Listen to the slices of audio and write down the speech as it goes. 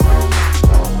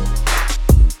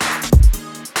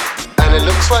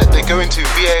going to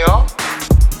VAR.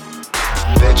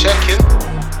 They're checking.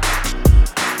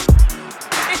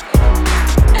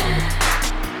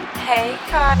 Hey,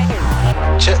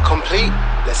 Kai. Check complete.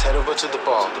 Let's head over to the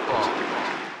bar.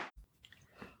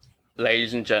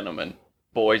 Ladies and gentlemen,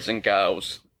 boys and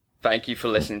girls, thank you for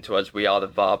listening to us. We are the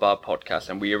VAR Bar Podcast,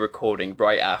 and we are recording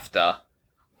right after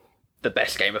the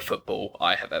best game of football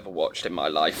I have ever watched in my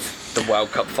life, the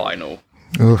World Cup final.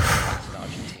 Oof. In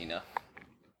Argentina.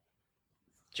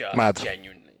 Just Mad.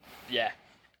 Genuinely. Yeah.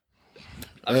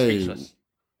 I'm Hey, speechless.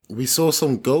 we saw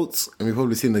some goats, and we've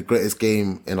probably seen the greatest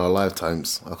game in our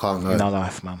lifetimes. I can't In know. our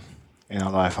life, man. In our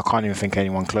life. I can't even think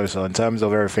anyone closer. In terms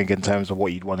of everything, in terms of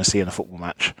what you'd want to see in a football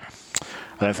match,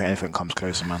 I don't think anything comes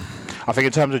closer, man. I think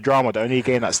in terms of drama, the only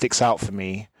game that sticks out for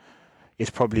me is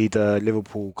probably the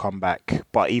Liverpool comeback.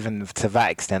 But even to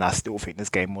that extent, I still think this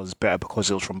game was better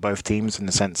because it was from both teams in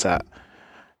the sense that,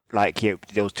 like, yeah,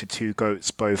 there was two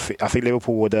goats, both. I think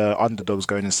Liverpool were the underdogs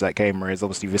going into that game, whereas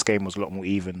obviously this game was a lot more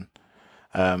even.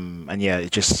 And yeah,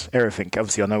 it just, everything,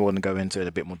 obviously I know we're going to go into it in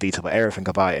a bit more detail, but everything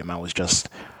about it, man, was just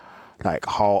like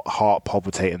heart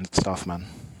palpitating stuff, man.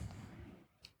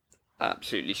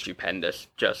 Absolutely stupendous.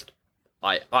 Just,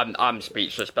 I'm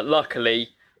speechless. But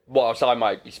luckily, whilst I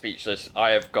might be speechless,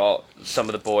 I have got some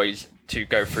of the boys to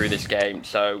go through this game.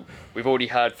 So we've already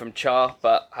heard from Char,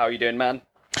 but how are you doing, man?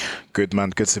 Good, man.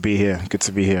 Good to be here. Good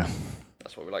to be here.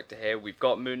 That's what we like to hear. We've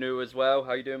got Munu as well.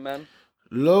 How you doing, man?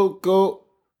 Logo.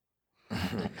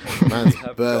 Man's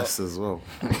have burst as well.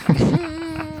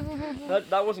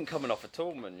 That wasn't coming off at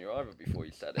all, man. You either before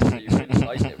you said it. So you really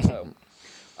liked it well.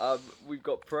 We've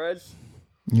got Perez.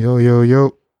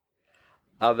 Yo.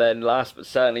 And then last but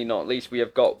certainly not least, we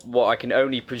have got what I can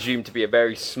only presume to be a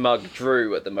very smug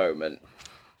Drew at the moment.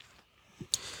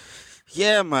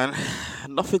 Yeah, man.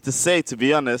 Nothing to say, to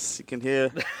be honest. You can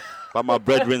hear by my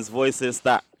brethren's voices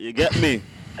that, you get me?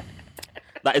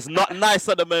 That is not nice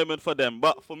at the moment for them.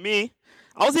 But for me,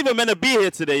 I was even meant to be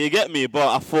here today, you get me? But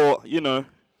I thought,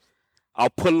 I'll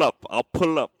pull up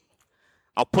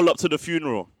to the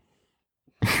funeral.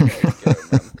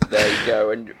 There you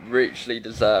go, and richly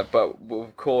deserved. But we'll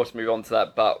of course move on to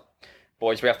that. But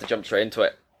boys, we have to jump straight into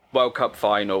it. World Cup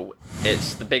final.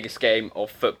 It's the biggest game of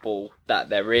football that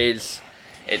there is.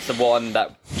 It's the one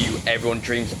that everyone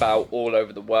dreams about all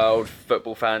over the world.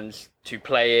 Football fans to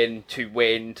play in, to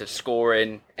win, to score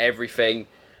in, everything.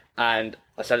 And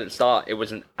I said at the start, it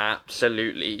was an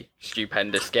absolutely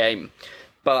stupendous game.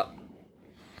 But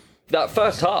that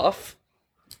first half,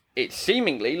 it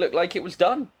seemingly looked like it was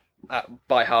done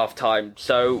by half-time.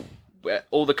 So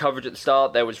all the coverage at the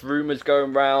start, there was rumours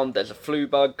going round, there's a flu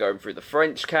bug going through the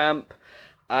French camp,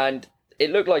 and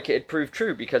it looked like it had proved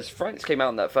true because France came out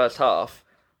in that first half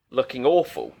looking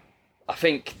awful. I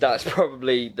think that's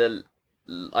probably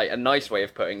a nice way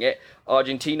of putting it.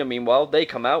 Argentina, meanwhile, they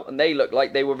come out and they look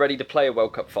like they were ready to play a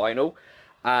World Cup final.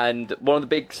 And one of the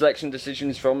big selection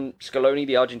decisions from Scaloni,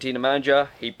 the Argentina manager,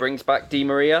 he brings back Di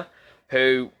Maria,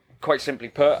 who, quite simply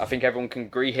put, I think everyone can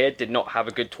agree here, did not have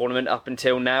a good tournament up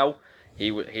until now.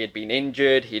 He had been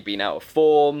injured, he had been out of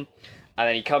form, and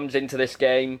then he comes into this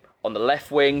game on the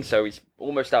left wing, so he's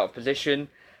almost out of position,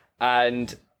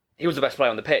 and he was the best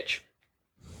player on the pitch.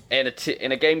 In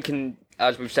a game,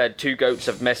 as we've said, two goats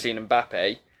of Messi and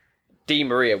Mbappe, Di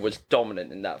Maria was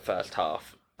dominant in that first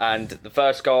half. And the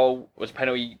first goal was a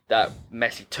penalty that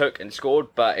Messi took and scored,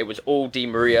 but it was all Di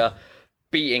Maria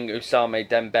beating Ousmane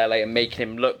Dembele and making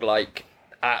him look like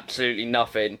absolutely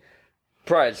nothing.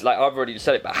 Perez, like I've already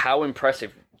said it, but how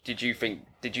impressive did you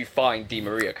find Di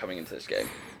Maria coming into this game?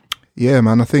 Yeah,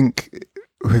 man, I think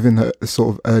within the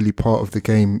sort of early part of the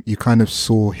game, you kind of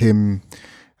saw him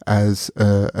as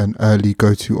an early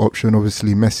go-to option.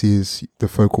 Obviously, Messi is the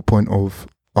focal point of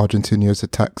Argentina's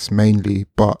attacks mainly,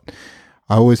 but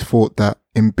I always thought that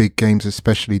in big games,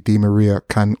 especially, Di Maria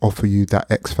can offer you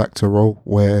that X-factor role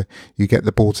where you get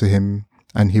the ball to him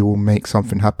and he will make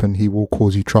something happen. He will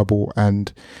cause you trouble,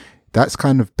 and that's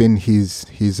kind of been his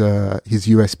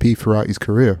USP throughout his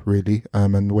career, really,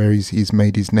 and where he's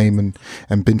made his name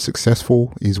and been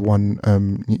successful. He's won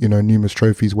numerous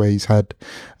trophies where he's had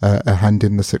a hand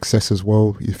in the success as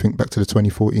well. You think back to the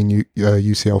 2014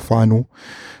 UCL final.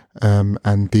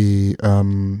 And the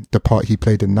part he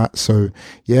played in that. So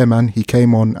yeah, man, he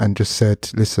came on and just said,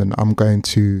 listen, I'm going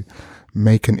to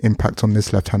make an impact on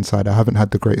this left-hand side. I haven't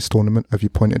had the greatest tournament, as you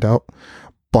pointed out,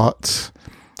 but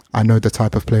I know the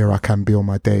type of player I can be on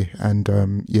my day. And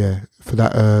for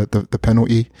that, the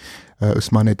penalty,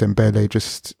 Ousmane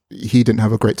Dembele, he didn't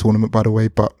have a great tournament, by the way,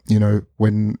 but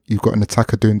when you've got an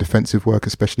attacker doing defensive work,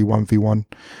 especially 1v1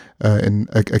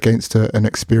 against an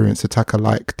experienced attacker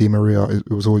like Di Maria, it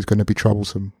was always going to be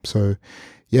troublesome. So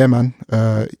yeah, man,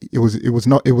 it was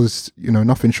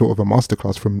nothing short of a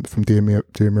masterclass from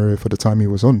Di Maria for the time he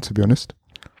was on. To be honest.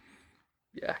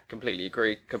 Yeah, completely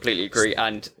agree.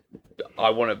 And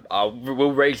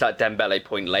we'll raise that Dembele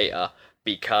point later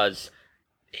because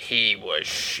he was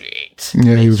shit.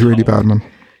 Yeah, he was really bad, man.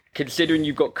 Considering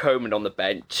you've got Coman on the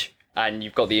bench and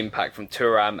you've got the impact from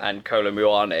Thuram and Kolo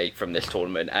Muani from this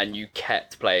tournament, and you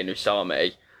kept playing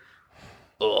Usame,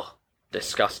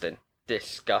 disgusting.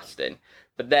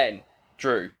 But then,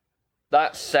 Drew,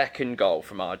 that second goal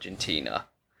from Argentina,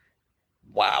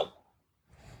 wow.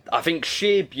 I think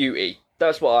sheer beauty.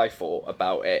 That's what I thought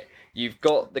about it. You've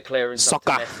got the clearance up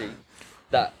to Messi.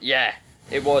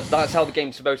 That's how the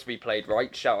game's supposed to be played,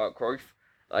 right? Shout out Cruyff.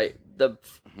 Like the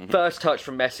first touch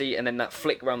from Messi, and then that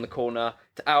flick around the corner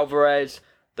to Alvarez,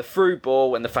 the through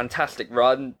ball, and the fantastic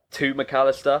run to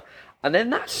McAllister, and then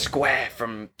that square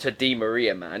to Di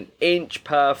Maria, man, inch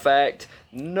perfect,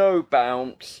 no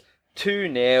bounce,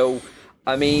 2-0.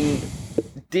 I mean,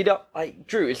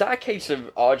 Drew? Is that a case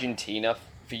of Argentina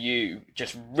for you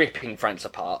just ripping France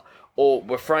apart, or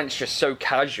were France just so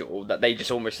casual that they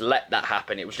just almost let that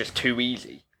happen? It was just too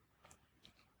easy.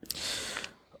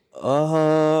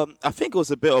 I think it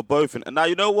was a bit of both. And now,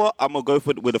 you know what? I'm going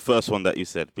to go with the first one that you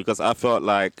said, because I felt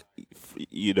like,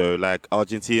 like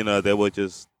Argentina, they were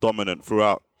just dominant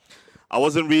throughout. I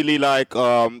wasn't really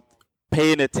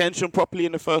paying attention properly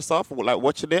in the first half, like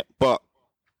watching it. But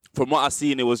from what I've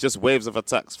seen, it was just waves of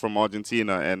attacks from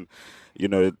Argentina. And,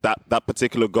 that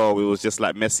particular goal, it was just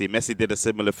like Messi. Messi did a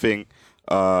similar thing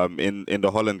in the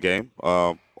Holland game.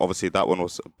 Obviously, that one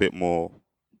was a bit more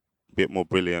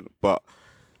brilliant. But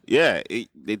yeah,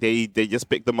 they just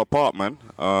picked them apart, man.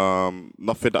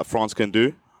 Nothing that France can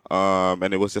do.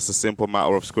 And it was just a simple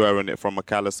matter of squaring it from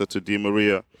McAllister to Di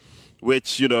Maria,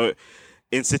 which,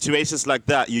 in situations like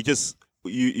that,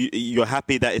 you're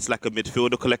happy that it's like a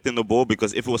midfielder collecting the ball,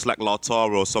 because if it was like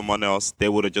Lautaro or someone else, they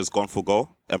would have just gone for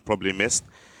goal and probably missed.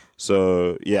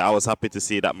 So, yeah, I was happy to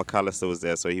see that McAllister was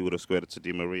there, so he would have squared it to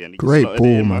Di Maria. And great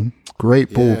ball, man.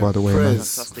 Great ball, by the way, man.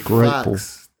 Great ball.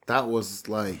 That was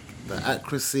like the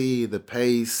accuracy, the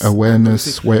pace,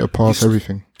 awareness, weight of pass,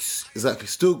 everything. Exactly.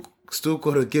 Still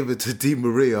got to give it to Di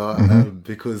Maria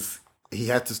because he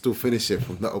had to still finish it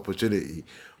from that opportunity.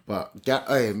 But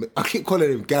I keep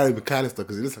calling him Gary McAllister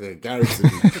because he looks like a Gary to me.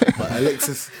 But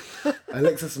Alexis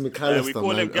McAllister, yeah, we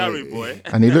call him Gary, boy.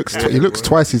 And he looks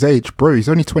twice his age, bro. He's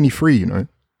only 23,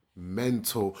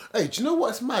 Mental. Hey, do you know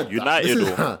what's mad?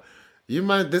 United. You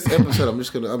mind this episode? I'm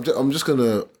just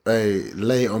gonna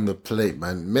lay it on the plate,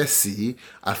 man. Messi,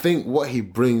 I think what he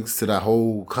brings to that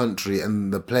whole country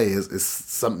and the players is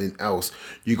something else.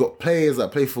 You got players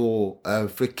that play for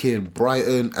freaking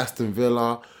Brighton, Aston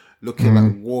Villa, looking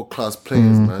like world class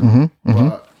players, man.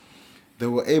 But they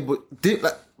were able,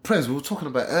 Prez, we were talking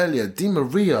about earlier. Di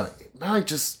Maria, man,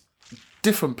 just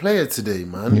different player today,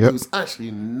 man. Yep. It was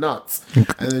actually nuts.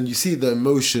 And then you see the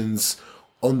emotions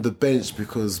on the bench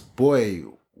because, boy,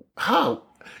 how?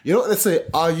 You know what they say?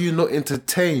 Are you not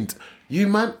entertained? You,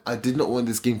 man, I did not want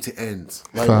this game to end.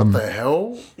 Like, what the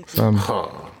hell?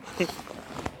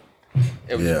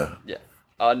 Yeah.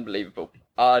 Unbelievable.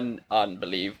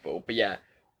 Unbelievable. But yeah,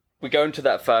 we go into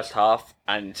that first half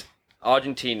and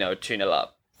Argentina are 2-0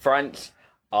 up. France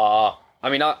are...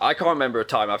 I mean, I can't remember a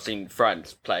time I've seen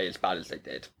France play as bad as they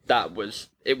did.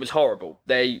 It was horrible.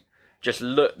 They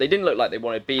didn't look like they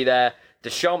wanted to be there.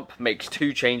 Deschamps makes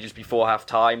 2 changes before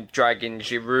half-time, dragging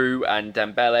Giroud and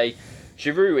Dembele.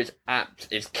 Giroud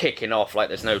is kicking off like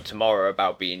there's no tomorrow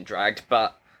about being dragged,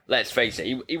 but let's face it,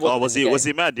 he wasn't. Was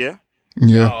he mad, yeah?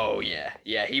 Yeah. Oh, yeah.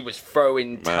 Yeah, he was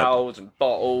throwing towels and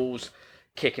bottles,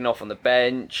 kicking off on the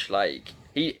bench.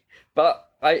 He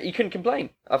couldn't complain.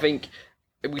 I think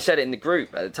we said it in the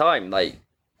group at the time,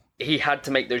 he had to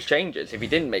make those changes. If he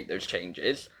didn't make those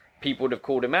changes, people would have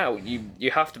called him out.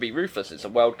 You have to be ruthless. It's a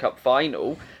World Cup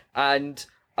final. And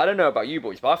I don't know about you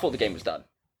boys, but I thought the game was done.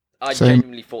 I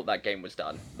genuinely thought that game was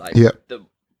done. The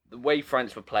way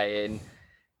France were playing,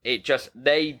 it just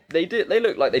they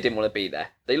looked like they didn't want to be there.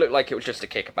 They looked like it was just a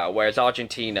kickabout. Whereas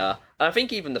Argentina, and I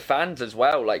think even the fans as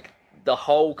well, the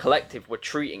whole collective were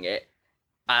treating it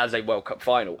as a World Cup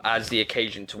final, as the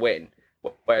occasion to win.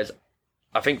 Whereas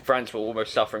I think France were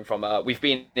almost suffering from we've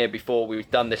been here before, we've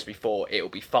done this before, it'll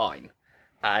be fine.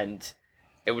 And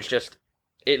it was just,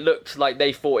 it looked like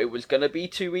they thought it was going to be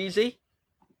too easy.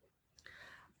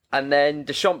 And then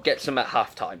Deschamps gets them at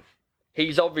halftime.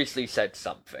 He's obviously said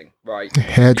something, right?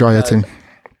 Hairdryer thing.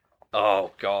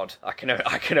 Oh, God. I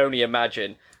can only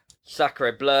imagine.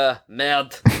 Sacre bleu,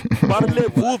 merde.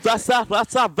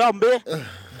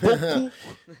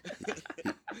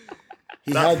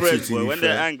 He That had French to boy, be when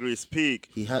fair. they're angry, it's peak.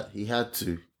 He had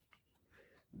to.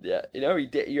 Yeah, he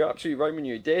did. You're absolutely right when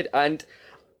you did. And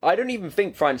I don't even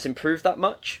think France improved that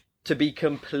much, to be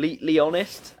completely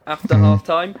honest, after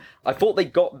half-time. I thought they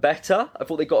got better. I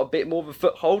thought they got a bit more of a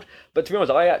foothold. But to be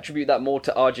honest, I attribute that more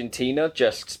to Argentina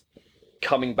just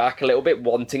coming back a little bit,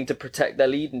 wanting to protect their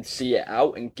lead and see it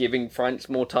out and giving France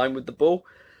more time with the ball.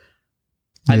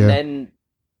 And then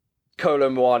Kolo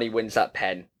Muani wins that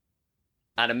pen.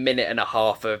 And a minute and a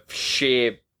half of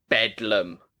sheer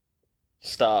bedlam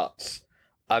starts.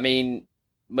 I mean,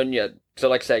 so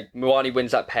like I say, Muani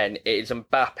wins that pen. It is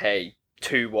Mbappe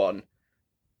 2-1.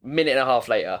 Minute and a half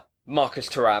later, Marcus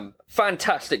Thuram.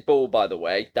 Fantastic ball, by the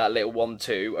way. That little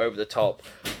 1-2 over the top.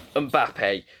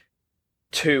 Mbappe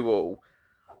 2-all.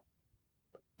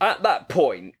 At that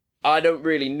point, I don't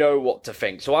really know what to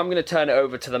think. So I'm going to turn it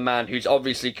over to the man who's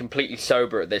obviously completely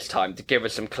sober at this time to give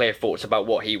us some clear thoughts about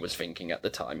what he was thinking at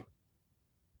the time.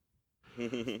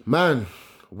 Man,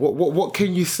 what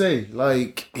can you say?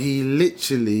 Like, he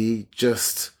literally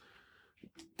just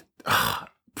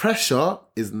pressure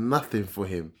is nothing for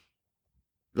him.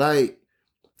 Like,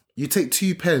 you take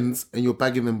 2 pens and you're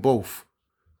bagging them both.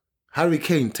 Harry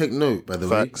Kane, take note, by the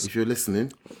Facts. way, if you're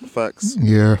listening. Facts.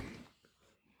 Yeah.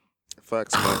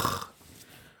 Facts, man.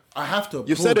 I have to.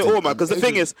 You've said it applaud all, him. man. Because the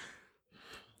thing is,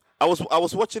 I was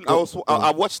watching.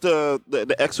 I watched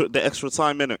the extra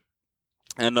time in it,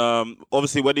 and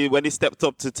obviously when he stepped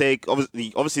up to take,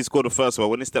 obviously he scored the first one.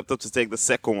 When he stepped up to take the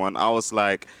second one, I was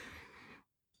like,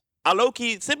 I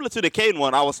low-key, similar to the Kane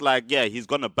one, I was like, yeah, he's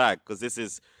gonna bag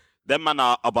because them man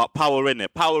are about power in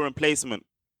it, power and placement.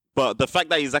 But the fact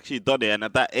that he's actually done it and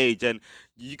at that age, and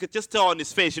you could just tell on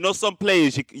his face, some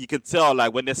players you can tell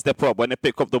like when they step up, when they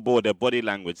pick up the ball, their body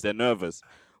language, they're nervous.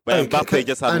 But Hey, Mbappe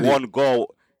just had Andy, one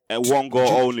goal and one goal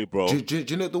only, bro. Do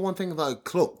you know the one thing that I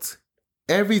clocked?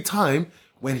 Every time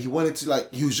when he wanted to,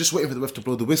 he was just waiting for the ref to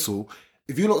blow the whistle.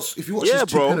 If you watch his 2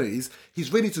 penalties,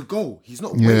 he's ready to go. He's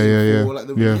not waiting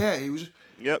for he was just.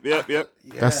 Yep.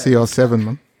 That's CR7,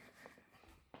 man.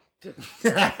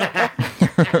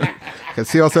 Because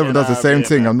CR7 does the same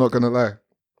thing, I'm not going to lie.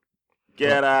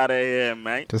 Get out of here,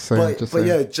 mate. Just saying. But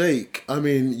yeah, Jake, I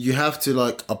mean, you have to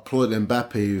applaud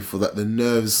Mbappe for that. The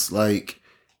nerves, in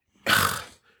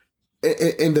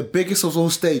the biggest of all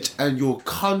stage, and your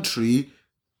country,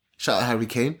 shout out Harry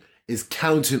Kane, is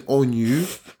counting on you,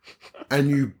 and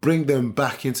you bring them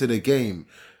back into the game,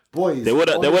 boys. They would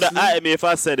have added me if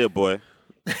I said it, boy.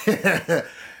 at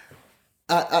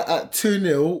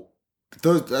 2-0,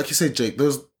 those, like you said, Jake,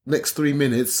 those next 3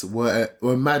 minutes were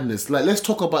madness. Let's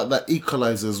talk about that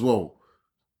equalizer as well.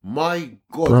 My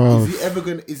God,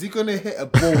 Bruv. is he gonna hit a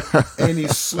ball any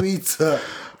sweeter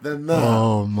than that?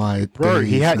 Oh my Bro, days,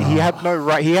 he had no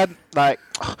right. He had I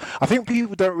think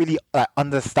people don't really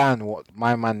understand what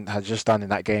my man had just done in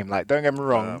that game. Don't get me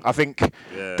wrong. I think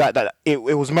that it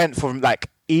was meant for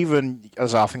even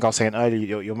as I think I was saying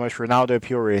earlier, your most Ronaldo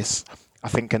purists, I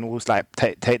think, can always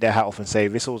take their hat off and say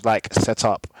this was set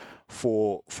up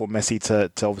for Messi to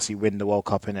obviously win the World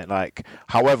Cup in it.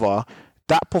 However,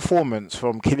 that performance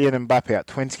from Kylian Mbappe at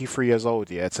 23 years old,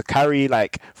 to carry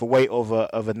the weight of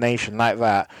a nation like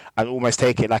that and almost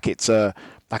take it like it's a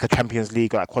Champions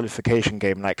League qualification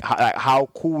game, how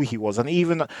cool he was, and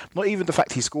even not even the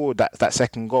fact he scored that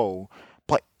second goal,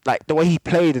 but the way he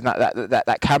played in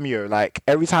that cameo,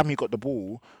 every time he got the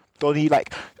ball,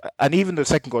 and even the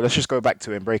second goal. Let's just go back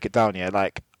to it and break it down.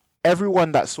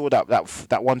 Everyone that saw that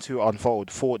 1-2 unfold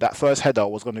thought that first header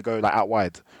was going to go out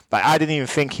wide. I didn't even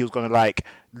think he was going to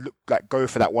go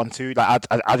for that 1-2. I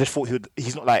just thought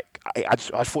he's not I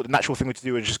thought the natural thing to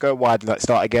do was just go wide and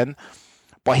start again.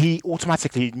 But he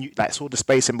automatically knew, saw the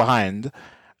space in behind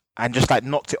and just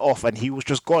knocked it off, and he was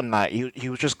just gone. He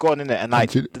was just gone in it. And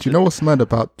do you know what's mad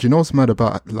about? Do you know what's mad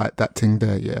about that thing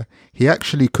there? Yeah, he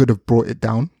actually could have brought it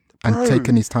down and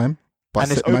taken his time. But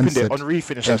and it's opened it on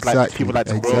refinishes, people like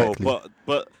to exactly.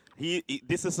 But he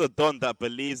this is a Don that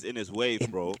believes in his wave,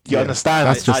 bro. You understand?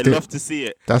 That's just I it. love to see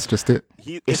it. That's just it.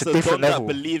 It's a different Don level.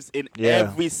 that believes in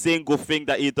every single thing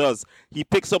that he does. He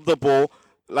picks up the ball.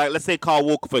 Let's say Kyle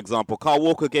Walker, for example. Kyle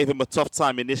Walker gave him a tough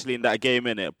time initially in that game,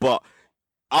 innit? But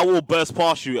I will burst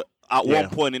past you at one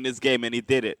point in this game, and he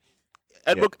did it.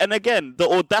 And look, and again, the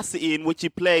audacity in which he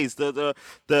plays, the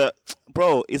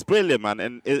bro, is brilliant, man.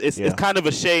 And it's kind of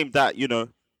a shame that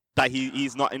that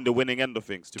he's not in the winning end of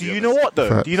things. Do you know what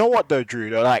though,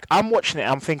 Drew? I'm watching it,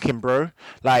 I'm thinking, bro,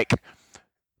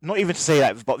 not even to say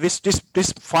that, but this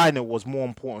final was more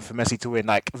important for Messi to win.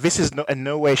 This is in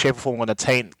no way, shape, or form going to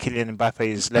taint Kylian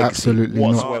Mbappe's legacy Absolutely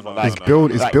whatsoever. Not. It's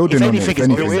building on it. It's if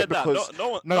anything. built because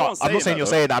I'm not saying you're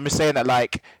saying that. I'm just saying that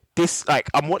this, like,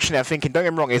 I'm watching it and thinking, don't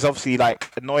get me wrong, it's obviously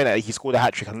like annoying that he scored a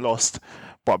hat trick and lost.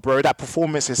 But bro, that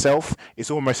performance itself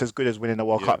is almost as good as winning the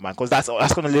World Cup, man. Because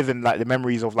that's gonna live in like the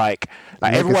memories of like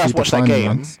everyone that's watched that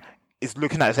game is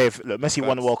looking at it and say, look, Messi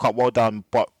won the World Cup, well done.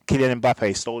 But Kylian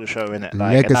Mbappe stole the show, innit?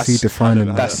 Like, legacy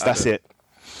defining. That's it.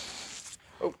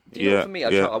 Oh, for me,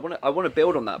 I want to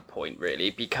build on that point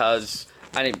really, because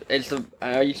I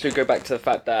used to go back to the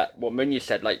fact that what Munoz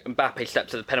said, like Mbappe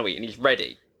steps to the penalty and he's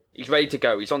ready to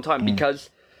go, he's on time,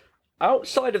 because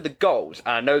outside of the goals,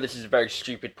 and I know this is a very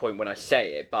stupid point when I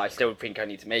say it, but I still think I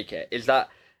need to make it, is that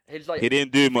his like he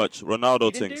didn't do much.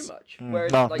 Ronaldo didn't thinks. do much.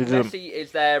 Whereas No, like he didn't. Messi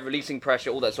is there releasing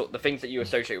pressure, all that sort of the things that you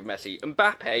associate with Messi.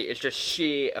 Mbappe is just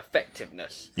sheer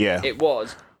effectiveness. Yeah. It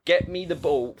was get me the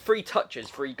ball, 3 touches,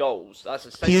 3 goals. That's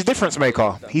essentially He's a difference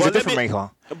maker. He's a But let difference me-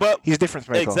 maker. But He's a difference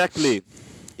maker. exactly,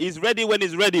 he's ready when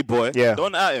he's ready, boy. Yeah.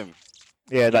 Don't at him.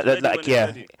 Yeah, ready when like he's yeah.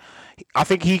 ready. I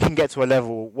think he can get to a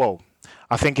level. Well,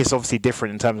 I think it's obviously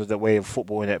different in terms of the way of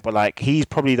football in it, but like he's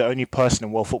probably the only person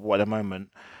in world football at the moment,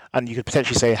 and you could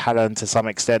potentially say Haaland to some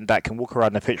extent, that can walk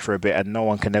around the pitch for a bit, and no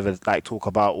one can ever like talk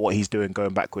about what he's doing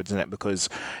going backwards in it, because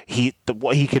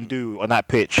what he can do on that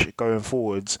pitch going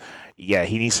forwards. Yeah,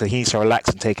 he needs to relax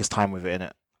and take his time with it,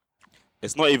 innit?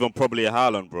 It's not even probably a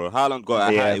Haaland, bro. Haaland got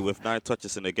a Yeah. hattie with 9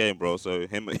 touches in the game, bro. So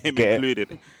him Get it.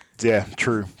 included. Yeah,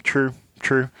 true.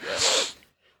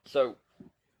 So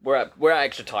we're at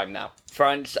extra time now.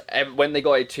 France, when they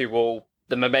got it 2-2,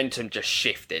 the momentum just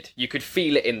shifted. You could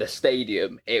feel it in the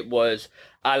stadium. It was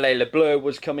Allez Le Bleu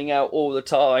was coming out all the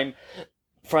time.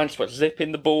 France was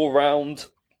zipping the ball round.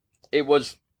 It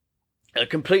was a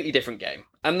completely different game.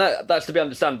 And that's to be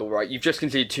understandable, right? You've just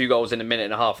conceded 2 goals in a minute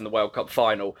and a half in the World Cup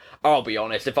final. I'll be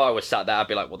honest, if I was sat there, I'd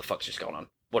be like, what the fuck's just going on?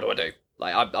 What do I do?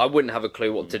 Like, I wouldn't have a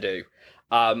clue what to do.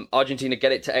 Argentina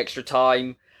get it to extra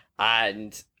time,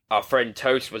 and our friend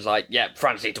Toast was like, yeah,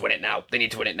 France need to win it now. They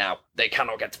need to win it now. They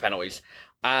cannot get to penalties.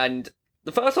 And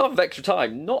the first half of extra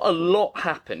time, not a lot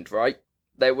happened, right?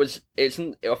 I think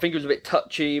it was a bit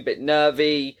touchy, a bit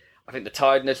nervy. I think the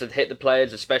tiredness had hit the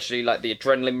players, especially like the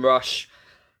adrenaline rush.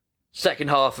 Second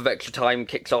half of extra time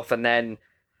kicks off, and then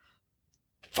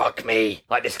fuck me,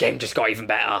 like this game just got even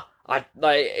better.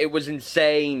 It was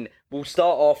insane. We'll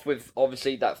start off with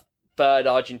obviously that third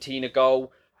Argentina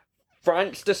goal.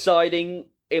 France deciding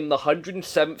in the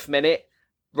 107th minute,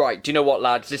 right, do you know what,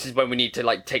 lads? This is when we need to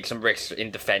like take some risks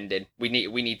in defending. We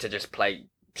need to just play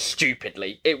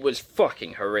stupidly. It was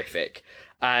fucking horrific.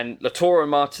 And Lautaro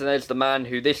Martinez, the man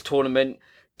who this tournament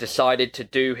decided to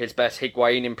do his best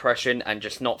Higuain impression and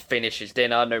just not finish his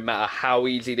dinner, no matter how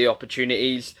easy the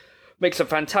opportunities, makes a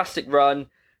fantastic run,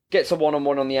 gets a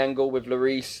one-on-one on the angle with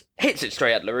Lloris, hits it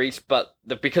straight at Lloris, but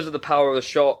because of the power of the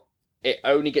shot, it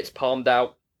only gets palmed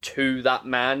out to that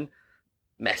man,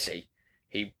 Messi.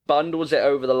 He bundles it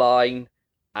over the line,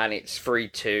 and it's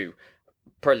 3-2.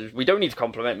 We don't need to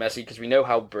compliment Messi because we know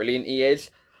how brilliant he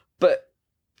is, but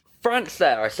France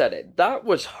there, I said it, that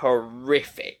was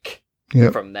horrific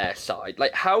from their side.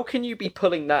 Like, how can you be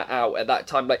pulling that out at that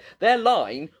time? Like, their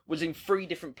line was in 3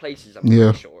 different places, I'm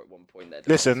pretty sure, at one point.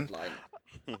 Listen,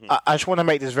 I just want to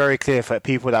make this very clear for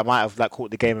people that might have like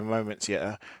caught the game in moments.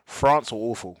 Yeah, France were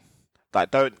awful.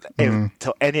 Like, don't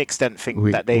to any extent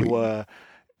think that they were.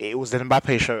 It was the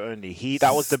Mbappe show only.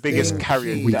 That was the biggest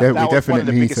carrier. We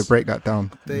definitely need to break that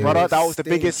down. Brother, that was the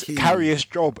biggest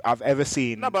carriest job I've ever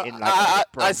seen. No, but in like,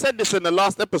 I said this in the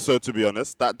last episode, to be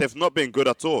honest, that they've not been good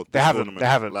at all. They haven't.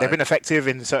 Like, They've been effective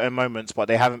in certain moments, but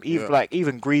they haven't.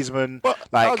 Even Griezmann. But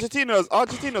like Argentina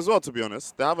as well, to be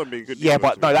honest, they haven't been good. Yeah,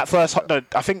 but no, that first. No,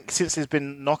 I think since there's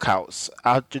been knockouts,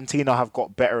 Argentina have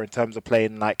got better in terms of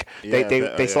playing. Like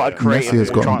they started creating.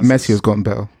 Messi has gotten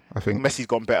better. I think Messi's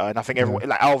gone better, and I think everyone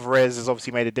like Alvarez has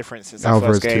obviously made a difference since that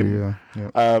first game. Too,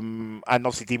 and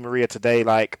obviously Di Maria today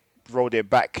like rolled it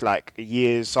back like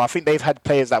years. So I think they've had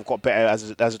players that have got better as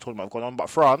the tournament have gone on. But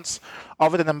France,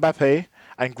 other than Mbappe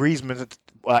and Griezmann,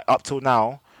 up till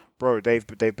now, bro, they've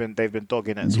been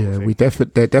dogging it. Yeah,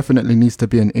 there definitely needs to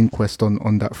be an inquest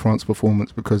on that France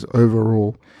performance, because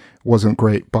overall wasn't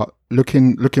great. But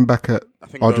looking back at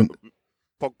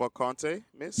Pogba Kante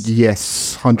miss?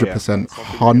 Yes, 100%,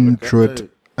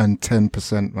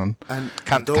 110%, man. And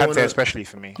Kante especially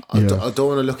for me. I don't want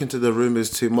to look into the rumours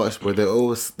too much, but they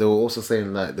were also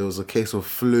saying like there was a case of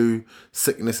flu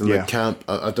sickness in the camp.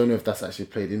 I don't know if that's actually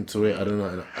played into it. I don't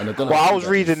know. And I don't know. Well, I was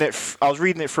reading it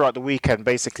throughout the weekend.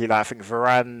 Basically, like I think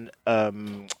Varane,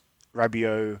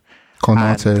 Rabiot,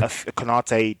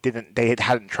 Konate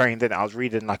hadn't trained in it. I was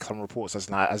reading like some reports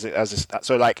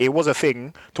so like it was a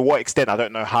thing. To what extent I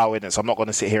don't know how in it. So I'm not going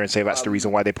to sit here and say that's the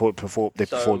reason why they performed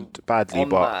badly. On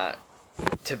But that,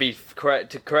 to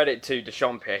credit to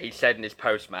Deschamps here, he said in his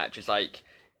post match, it's like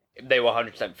they were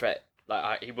 100% fit.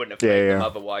 Like he wouldn't have played them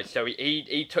otherwise. So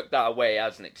he took that away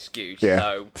as an excuse. Yeah,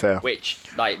 so, fair. Which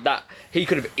like that he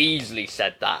could have easily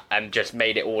said that and just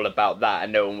made it all about that,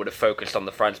 and no one would have focused on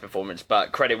the France performance.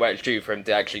 But credit where it's due for him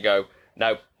to actually go,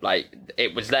 no, like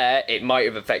it was there. It might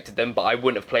have affected them, but I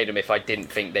wouldn't have played them if I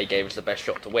didn't think they gave us the best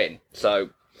shot to win. So,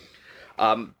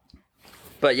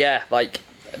 but yeah, like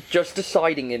just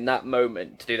deciding in that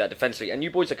moment to do that defensively, and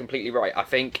you boys are completely right. I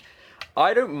think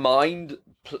I don't mind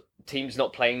teams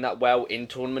not playing that well in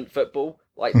tournament football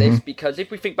like this, because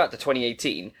if we think back to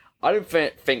 2018, I don't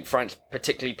think France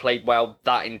particularly played well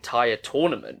that entire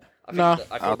tournament. I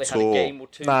thought they had a game or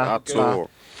two.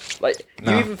 Like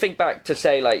you even think back to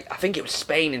say like I think it was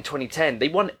Spain in 2010. They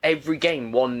won every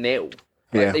game 1-0.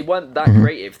 They weren't that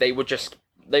creative. They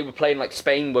were playing like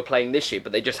Spain were playing this year,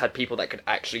 but they just had people that could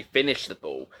actually finish the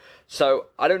ball. So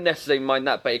I don't necessarily mind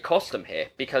that, but it cost them here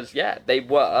because they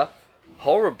were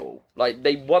horrible. Like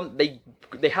they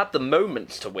had the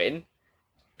moments to win.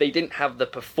 They didn't have the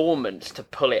performance to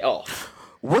pull it off.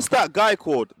 What's that guy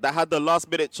called that had the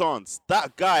last minute chance?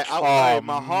 That guy outside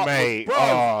my heart. Mate.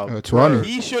 Tuanu.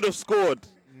 He should have scored.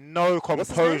 No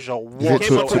composure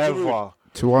whatsoever.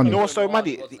 You know what's so mad?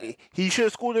 He should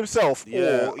have scored himself.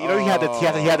 Yeah. Or, you know, he had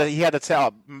a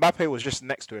setup. Mbappe was just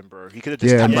next to him, bro. He could have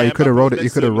just but you could have rolled it.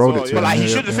 You could have rolled it to But him. like, he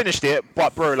should have finished it.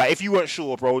 But bro, like, if you weren't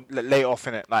sure, bro, lay it off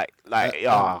in it. Like, Like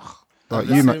At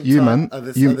you the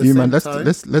man. same time-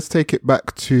 Let's take it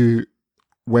back to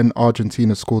when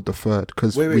Argentina scored the third,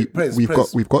 because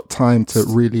we've got time to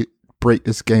really break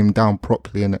this game down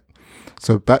properly in it.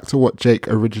 So back to what Jake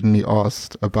originally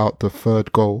asked about the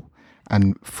third goal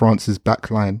and France's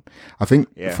backline. I think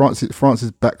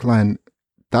France's backline,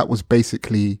 that was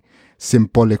basically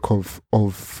symbolic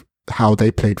of how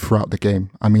they played throughout the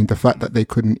game. I mean, the fact that they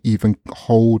couldn't even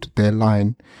hold their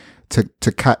line to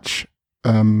catch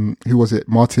who was it,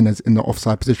 Martinez in the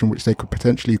offside position, which they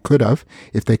could have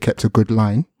if they kept a good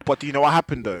line. But do you know what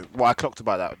happened though? What I clocked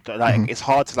about that, like it's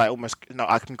hard to like almost. No,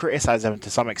 I can criticize them to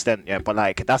some extent, yeah. But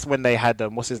like that's when they had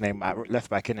what's his name at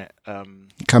left back in it,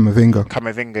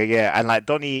 Camavinga, yeah. And like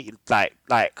Donny, like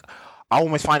I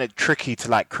almost find it tricky to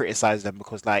like criticize them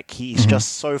because like he's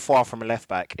just so far from a left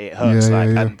back, it hurts.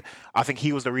 And I think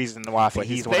he was the reason why I think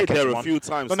he's the one that kept played him there on. a few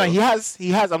times. No, he has.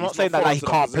 I'm not saying that like, he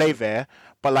can't play there.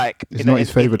 But like, it's not his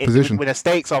favourite position. When the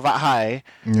stakes are that high,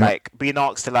 like being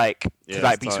asked to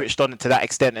be switched on to that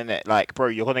extent in it, like, bro,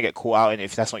 you're gonna get caught out in it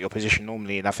if that's not your position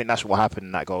normally. And I think that's what happened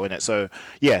in that goal in it. So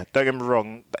yeah, don't get me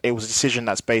wrong, it was a decision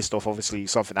that's based off obviously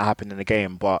something that happened in the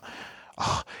game. But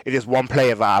if there's one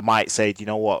player that I might say, do you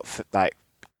know what, like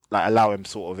allow him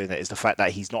sort of in it is the fact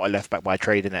that he's not a left back by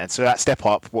trade in it. And so that step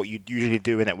up, what you usually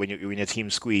do in it when your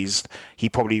team's squeezed, he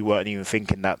probably weren't even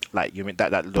thinking that like you meant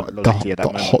that loyalty at that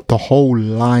moment. The whole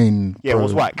line, it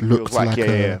was whack. Looked like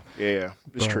yeah.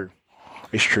 It's true.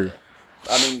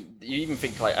 I mean, you even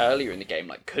think like earlier in the game,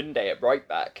 like Koundé at right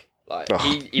back, like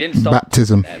he didn't start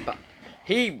baptism. But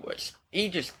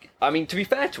I mean, to be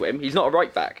fair to him, he's not a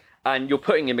right back. And you're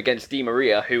putting him against Di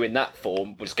Maria, who in that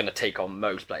form was going to take on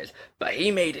most players. But he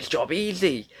made his job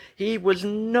easy. He was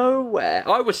nowhere.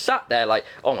 I was sat there like,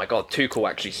 oh my God, Tuchel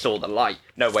actually saw the light.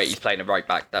 No way, he's playing a right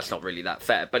back. That's not really that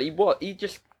fair. But he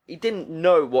didn't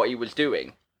know what he was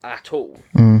doing at all.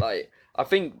 Like, I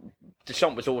think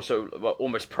Deschamps was also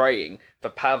almost praying for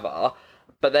Pavard.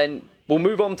 But then we'll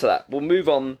move on to that. We'll move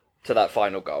on to that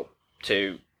final goal.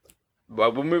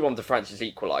 We'll move on to France's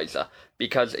equaliser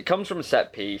because it comes from a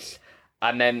set piece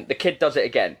and then the kid does it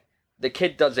again.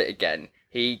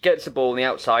 He gets the ball on the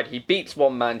outside. He beats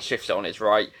one man, shifts it on his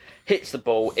right, hits the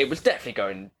ball. It was definitely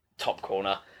going top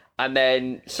corner. And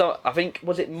then, I think,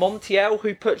 was it Montiel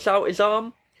who puts out his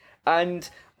arm? And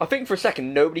I think for a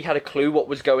second, nobody had a clue what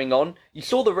was going on. You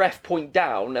saw the ref point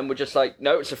down and were just like,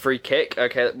 no, it's a free kick.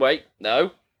 Okay, wait,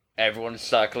 no. Everyone's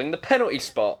circling the penalty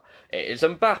spot. It is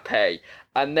Mbappe.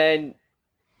 And then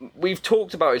we've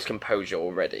talked about his composure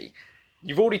already.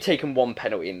 You've already taken one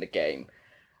penalty in the game.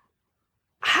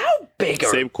 How big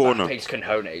are Mbappe's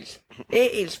cojones?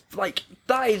 It is, like,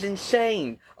 that is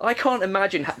insane. I can't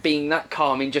imagine being that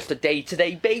calm in just a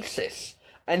day-to-day basis.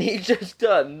 And he's just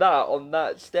done that on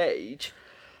that stage.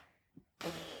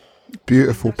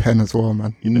 Beautiful pen as well,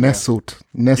 man. Nestled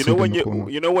in the corner.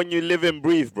 You know when you live and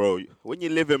breathe, bro. When you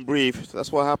live and breathe,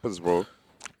 that's what happens, bro.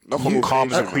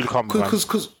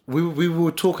 Because we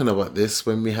were talking about this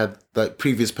when we had like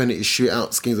previous penalty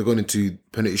shootouts. Games are going into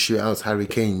penalty shootouts. Harry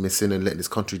Kane missing and letting his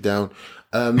country down.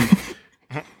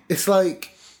 It's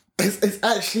like it's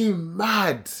actually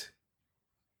mad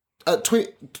At 20,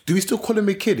 do we still call him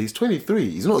a kid? He's 23.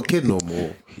 He's not a kid no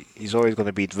more. He's always going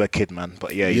to be the kid, man.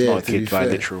 But yeah, he's Yeah, not a to be kid by fair.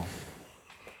 literal.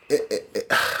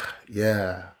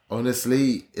 Yeah,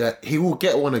 honestly, yeah, he will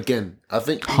get one again. I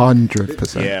think.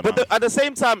 100%. Yeah, But man. at the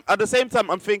same time,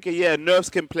 I'm thinking, yeah, nerves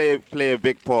can play a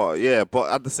big part, yeah.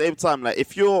 But at the same time, like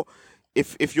if your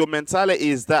mentality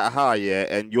is that high, yeah,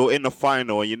 and you're in the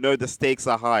final and you know the stakes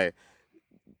are high,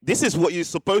 this is what you're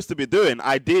supposed to be doing,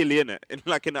 ideally, innit? In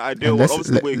an ideal And world.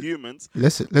 Obviously, we're humans.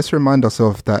 Let's remind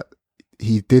ourselves that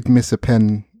he did miss a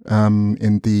pen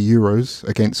in the Euros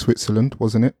against Switzerland,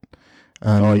 wasn't it?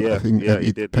 Oh, yeah. I think Yeah,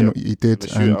 he did, penalty, yeah. he did, The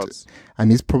shootouts.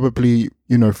 and he's probably,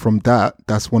 from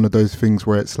that's one of those things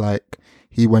where it's like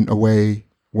he went away,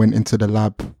 went into the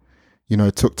lab,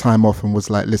 took time off and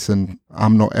was like, listen,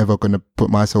 I'm not ever going to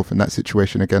put myself in that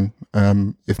situation again.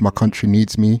 If my country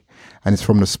needs me and it's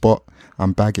from the spot,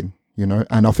 I'm bagging,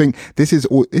 and I think this is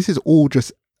all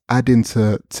just adding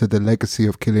to the legacy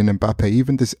of Kylian Mbappe.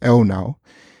 Even this L now,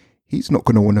 he's not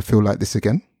going to want to feel like this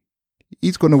again.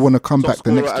 He's going to want to come back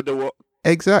the next.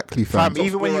 Exactly, fam.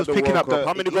 Even when he was picking up the...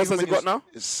 How many goals has he got now?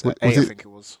 It's Was 8, I it- think it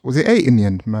was. Was it 8 in the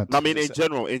end, Mad? I mean, in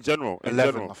general.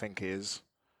 11, I think it is.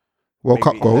 World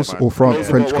Cup maybe- goals man. or Those French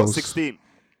are what, goals? 16.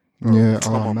 Yeah,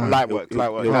 Come oh on, man. Light work.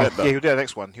 He'll Yeah, get that. he'll do the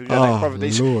next one. He'll do the Oh,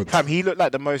 next brother. Lord. Fam, he looked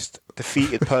like the most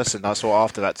defeated person I saw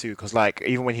after that too. Because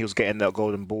even when he was getting the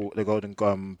golden ball, the golden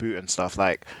boot and stuff,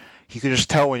 he could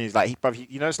just tell when he's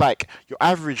it's like your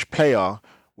average player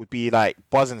would be like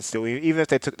buzzing still, even if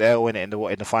they took the L in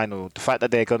the final. The fact that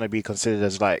they're gonna be considered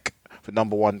as like the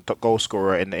number one goal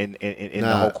scorer in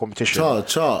the whole competition.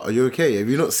 Char, are you okay? Have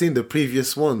you not seen the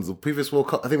previous ones? The previous World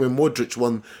Cup, I think when Modric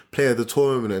won Player of the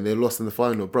Tournament and they lost in the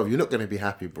final, bro, you're not going to be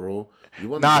happy, bro. You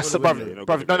want, Nah, you so, wanna bruv, win it.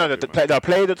 bruv, no. The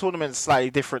play of the tournament is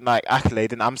slightly different, like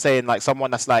accolade, and I'm saying like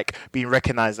someone that's like being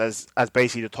recognised as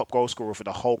basically the top goal scorer for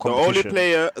the whole The only competition.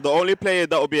 player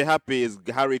that will be happy is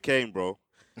Harry Kane, bro.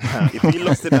 If he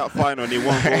lost in that final and he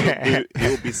won Golden Boot,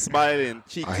 he'll be smiling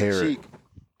cheek I to hear it. cheek.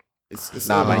 It's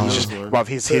Nah, not man, hard, he's just, man. bruv,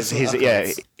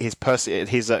 his Personal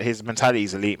his mentality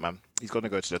is elite, man. He's gonna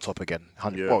go to the top again.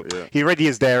 Yeah, yeah. He already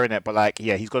is there in it, but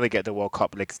he's gonna get the World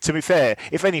Cup. Like, to be fair,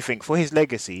 if anything, for his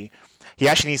legacy, he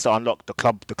actually needs to unlock the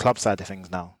club side of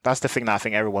things now. That's the thing that I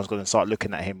think everyone's gonna start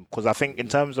looking at him, because I think in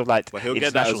terms of But he'll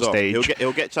get that as international well. stage,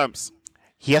 He'll get champs.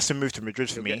 he has to move to Madrid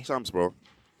for He'll me. get champs, bro.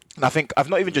 And I think I've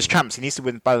not even just champs. He needs to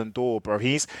win Ballon d'Or, bro.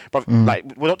 We're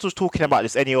not just talking about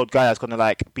this any old guy that's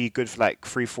gonna be good for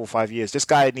 3, 4, 5 years. This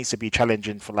guy needs to be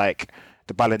challenging for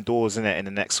the Ballon d'Ors in it in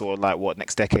the next sort of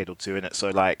next decade or two in it.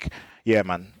 So yeah,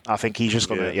 man. I think he's just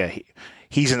gonna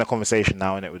he's in the conversation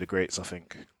now in it with the greats. I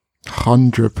think.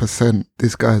 100%.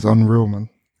 This guy's unreal, man.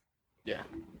 Yeah,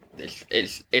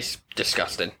 it's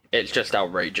disgusting. It's just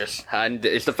outrageous, and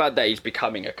it's the fact that he's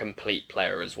becoming a complete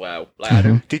player as well. I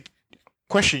don't.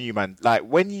 Question you, man.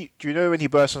 When do you know when he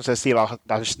burst onto the scene? I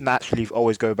just naturally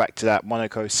always go back to that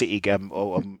Monaco City game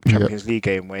or Champions League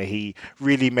game where he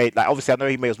really made obviously I know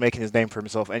he was making his name for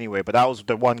himself anyway, but that was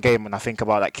the one game when I think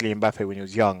about Kylian Mbappe when he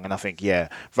was young, and I think that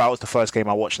was the first game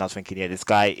I watched, and I was thinking this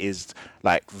guy is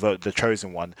the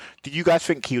chosen one. Did you guys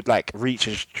think he would reach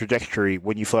his trajectory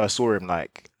when you first saw him?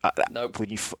 Nope.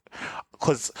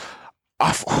 Because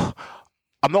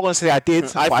I'm not gonna say I did.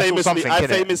 but I saw something in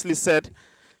it.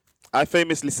 I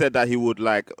famously said that he would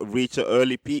reach an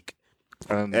early peak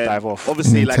and dive off.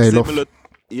 Obviously, Tail off. similar,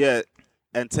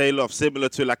 and tail off, similar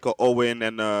to a Owen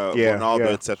and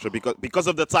Ronaldo, etc. Because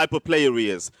of the type of player he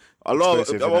is. A lot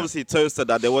Explosive, of, obviously toasted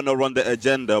that they want to run the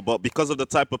agenda, but because of the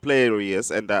type of player he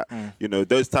is, and that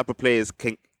those type of players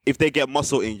can, if they get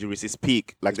muscle injuries, it's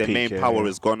peak. Their peak, main power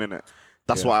is gone in it.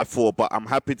 That's what I thought. But I'm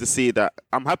happy to see that.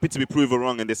 I'm happy to be proven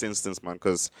wrong in this instance, man.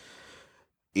 Because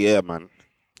man.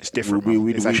 It's different.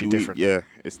 It's actually different. Yeah,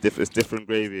 it's different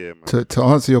gravy here, man. To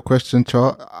answer your question,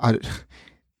 Chart,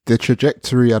 the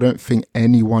trajectory, I don't think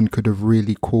anyone could have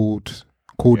really called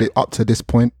it up to this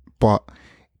point. But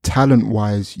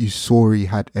talent-wise, you saw he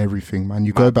had everything, man.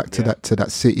 You go back to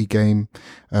that City game,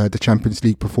 the Champions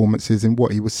League performances in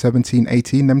he was 17,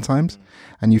 18 them times,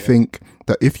 and you think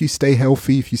that if you stay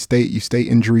healthy, if you stay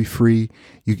injury-free,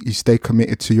 you stay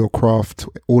committed to your craft,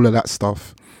 all of that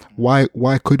stuff.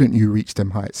 Why couldn't you reach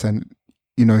them heights? And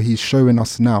he's showing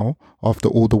us now, after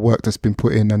all the work that's been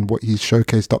put in and what he's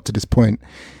showcased up to this point,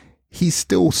 he's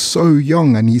still so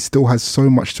young and he still has so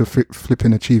much to flip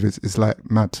and achieve. It's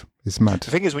mad. It's mad. The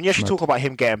thing is, when you actually Mad. talk about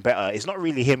him getting better, it's not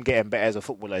really him getting better as a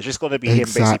footballer. It's just going to be him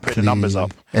basically putting the numbers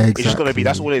up. It's just going to be,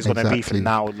 that's all it's going to be for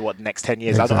now, what, the next 10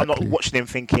 years. I'm not Exactly. watching him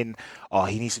thinking, oh,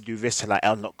 he needs to do this to like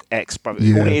unlock X. But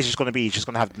Yeah. all it is just going to be, he's just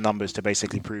going to have the numbers to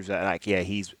basically prove that, like, yeah,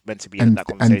 he's meant to be in And that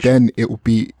conversation. and then it will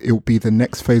be the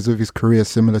next phase of his career,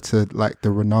 similar to like the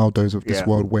Ronaldos of this Yeah.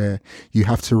 world, where you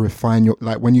have to refine your,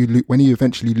 like when he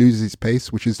eventually loses his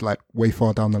pace, which is like way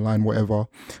far down the line, whatever.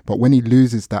 But when he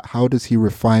loses that, how does he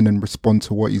refine and respond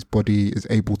to what his body is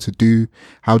able to do?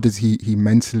 How does he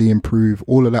mentally improve?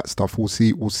 All of that stuff. We'll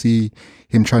see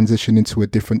him transition into a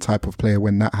different type of player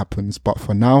when that happens. But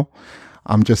for now,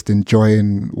 I'm just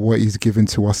enjoying what he's given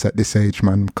to us at this age,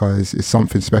 man, because it's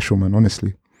something special, man,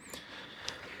 honestly.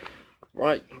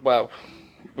 Right, well,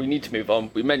 we need to move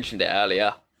on. We mentioned it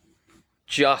earlier.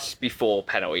 Just before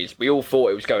penalties, we all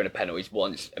thought it was going to penalties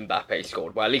once Mbappe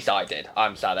scored. Well, at least I did.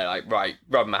 I'm sat there like, right,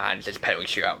 rubbing my hands, it's penalty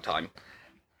shootout time.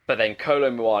 But then Kolo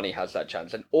Muani has that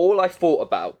chance. And all I thought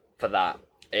about for that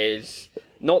is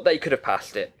not they could have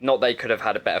passed it, not they could have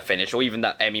had a better finish, or even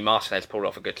that Emi Martinez pulled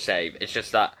off a good save. It's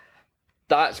just that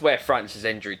that's where France's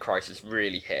injury crisis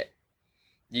really hit.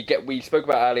 We spoke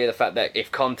about earlier the fact that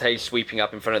if Conte's sweeping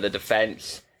up in front of the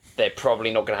defence, they're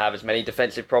probably not going to have as many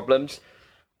defensive problems.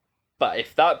 But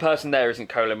if that person there isn't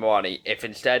Kolo Muani, if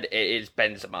instead it is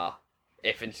Benzema,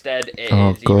 if instead it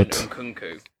is even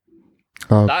Nkunku,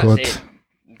 Oh, that's God. it.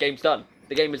 Game's done.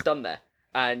 The game is done there.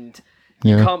 And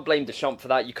Yeah. you can't blame Deschamps for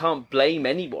that. You can't blame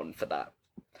anyone for that.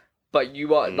 But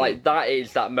you are like, that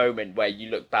is that moment where you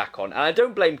look back on. And I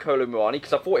don't blame Kolo Muani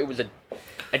because I thought it was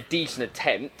a decent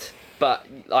attempt. But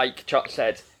like Chuck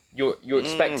said, you're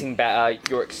expecting better.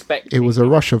 You're expecting. It was a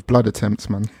rush of blood attempts,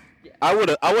 man. I would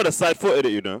have side-footed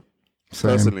it, you know,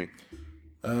 Same. personally.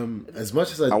 As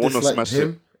much as I wouldn't have dislike smashed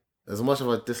him, as much as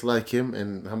I dislike him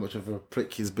and how much of a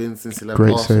prick he's been since he left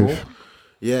Great Arsenal, save.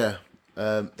 yeah,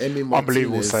 Emi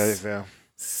Unbelievable Martinez save, yeah.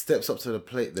 steps up to the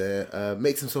plate there,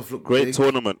 makes himself look Great big.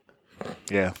 tournament.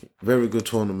 Yeah. Very good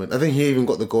tournament. I think he even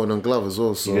got the golden glove as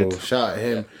well. So did. shout out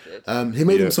at him. He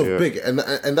made Yeah, himself yeah. big, and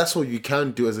that's what you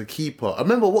can do as a keeper. I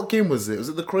remember what game was it? Was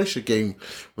it the Croatia game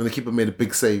when the keeper made a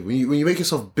big save? When you make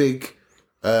yourself big,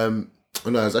 oh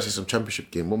no, it was actually some championship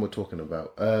game. What am I talking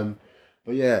about?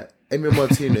 But yeah, Emi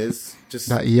Martinez just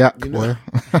That yak, you know, boy.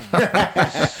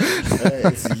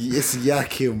 it's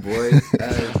yakking, boy.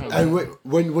 And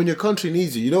when your country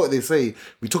needs you, you know what they say.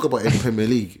 We talk about in the Premier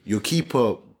League. Your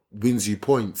keeper wins you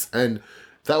points, and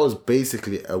that was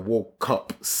basically a World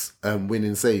Cup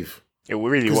winning save. It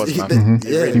really was, man.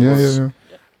 Yeah, It really Yeah, was. yeah.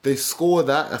 they score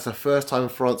that. That's the first time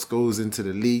France goes into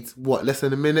the lead. What, less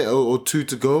than a minute or two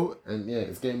to go, and yeah,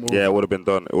 it's game over. Yeah, it would have been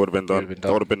done. It would have been done. been That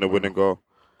done. would have been the winning goal.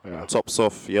 Tops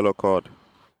off, yellow card.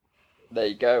 There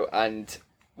you go. And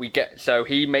so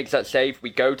he makes that save. We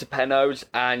go to penalties,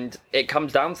 and it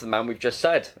comes down to the man we've just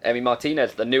said, Emi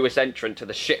Martinez, the newest entrant to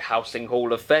the shithousing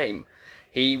Hall of Fame.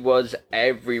 He was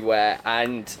everywhere,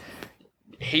 and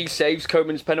he saves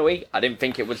Koeman's penalty. I didn't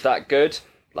think it was that good.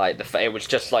 It was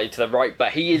just like to the right,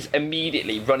 but he is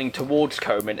immediately running towards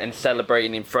Koeman and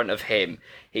celebrating in front of him.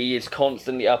 He is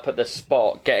constantly up at the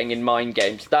spot, getting in mind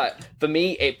games. That, for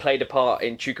me, it played a part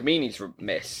in Chouamini's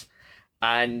miss.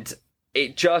 And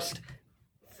it just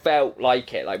felt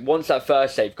like it. Like, once that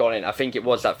first save got in, I think it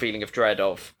was that feeling of dread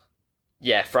of,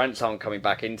 yeah, France aren't coming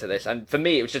back into this. And for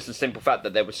me, it was just the simple fact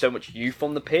that there was so much youth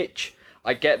on the pitch.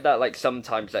 I get that, like,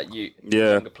 sometimes that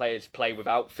younger players play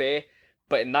without fear.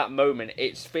 But in that moment,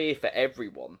 it's fear for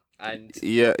everyone. And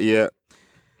Yeah.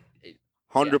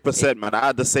 100%, man. I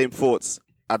had the same thoughts.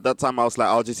 At that time, I was like,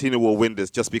 Argentina will win this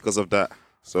just because of that.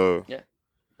 So,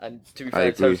 And to be I fair,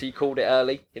 agree. Tosi called it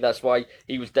early. That's why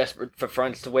he was desperate for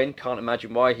France to win. Can't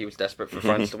imagine why he was desperate for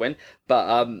France to win.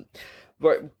 But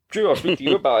Drew, I'll speak to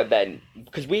you about it then,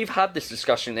 because we've had this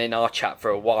discussion in our chat for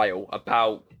a while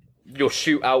about your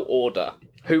shootout order.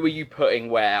 Who are you putting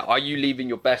where? Are you leaving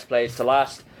your best players to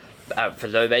last? For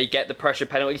though they get the pressure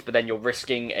penalties, but then you're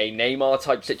risking a Neymar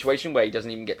type situation where he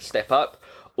doesn't even get to step up,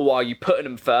 or are you putting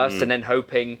them first and then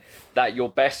hoping that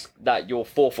your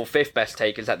fourth or fifth best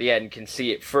takers at the end can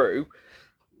see it through?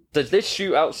 Does this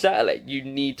shootout settle it? You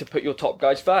need to put your top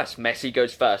guys first. Messi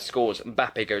goes first, scores.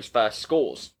 Mbappe goes first,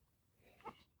 scores.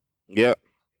 yeah.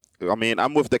 I mean,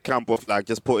 I'm with the camp of, like,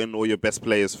 just putting all your best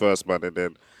players first, man, and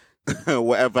then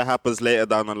whatever happens later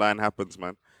down the line happens,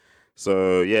 man.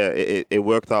 So, yeah, it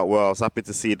worked out well. I was happy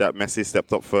to see that Messi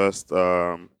stepped up first.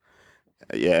 And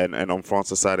on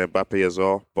France's side, Mbappe as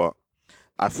well. But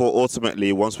I thought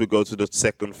ultimately, once we go to the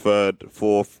second, third,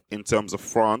 fourth, in terms of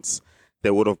France, they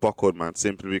would have buckled, man,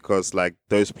 simply because, like,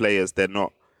 those players, they're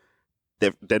not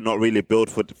really built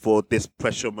for this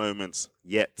pressure moments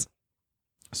yet.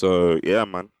 So yeah,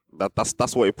 man,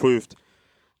 that's what it proved.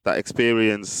 That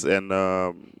experience and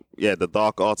the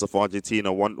dark arts of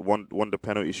Argentina won the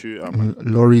penalty shootout. Man.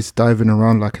 Laurie's diving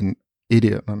around like an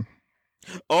idiot, man.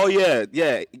 Oh yeah.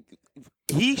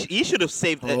 He should have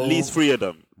saved at least 3 of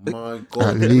them. My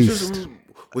God. At least.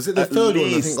 Was it the At third one? I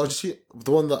least. think Argentina,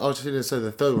 the one that Argentina said,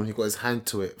 the third one, he got his hand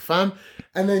to it. Fam.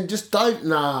 And then just dive.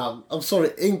 Nah, I'm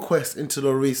sorry. Inquest into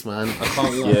Lloris, man. I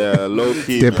can't lie. Yeah, low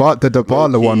key. The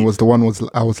Dybala Low-key. one was the one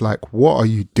I was like, what are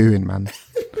you doing, man?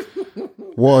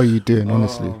 What are you doing,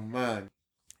 honestly? Oh, man.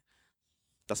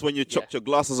 That's when you chucked your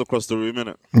glasses across the room,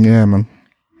 innit? Yeah, man.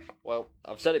 Well,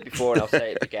 I've said it before and I'll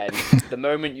say it again. The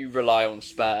moment you rely on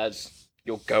Spurs,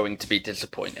 you're going to be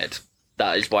disappointed.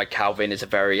 That is why Calvin is a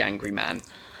very angry man.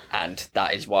 And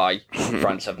that is why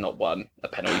France have not won a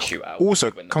penalty shootout. Also,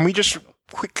 to win the can we final. just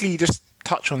quickly just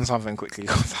touch on something quickly?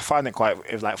 'Cause I find it quite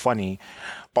funny,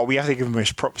 but we have to give him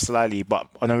his props slightly. But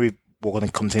I know we're going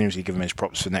to continuously give him his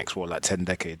props for the next 10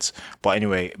 decades. But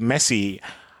anyway, Messi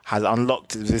has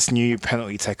unlocked this new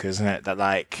penalty taker, isn't it? That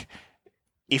like,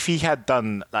 if he had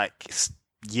done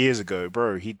years ago,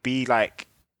 bro, he'd be like,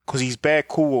 because he's bare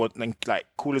cool and like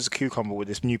cool as a cucumber with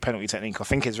this new penalty technique. I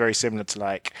think it's very similar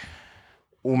to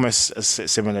almost as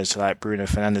similar to like Bruno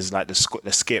Fernandes, like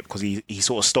the skip, because he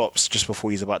sort of stops just before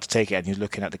he's about to take it and he's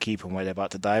looking at the keeper where they're about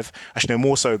to dive. Actually, no,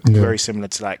 more so very similar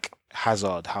to like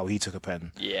Hazard, how he took a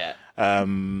pen. Yeah.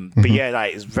 But yeah,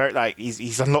 like it's very like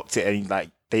he's unlocked it, and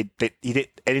he did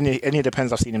any of the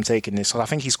pens I've seen him take in this. So I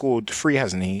think he scored 3,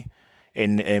 hasn't he,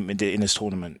 in this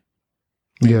tournament?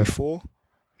 Maybe Yeah. 4.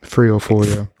 3 or 4,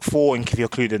 yeah. 4, and if you're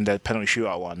including the penalty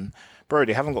shootout one, bro,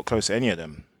 they haven't got close to any of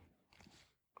them.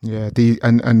 Yeah,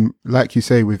 and like you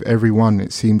say, with every one,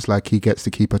 it seems like he gets the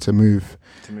keeper to move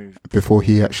before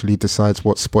he actually decides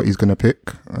what spot he's going to pick.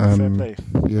 Fair play.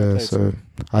 Yeah, so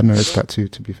I noticed that too,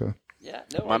 to be fair. Yeah.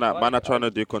 No, Man, are trying to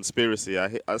do conspiracy.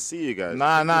 I see you guys.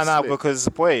 Nah, because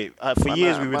boy, for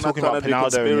years we've been talking about trying to do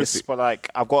Pinaldo and this, conspiracy. but like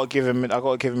I've got to give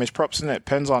him his props, innit?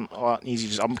 Pens aren't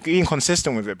easy. I'm being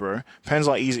consistent with it, bro. Pens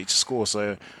aren't easy to score,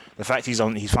 so the fact he's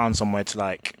found somewhere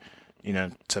to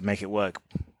to make it work.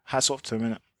 Hats off to him,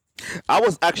 innit? I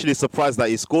was actually surprised that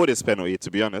he scored his penalty, to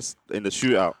be honest, in the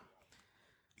shootout.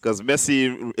 Because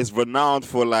Messi is renowned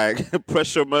for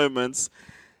pressure moments.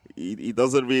 He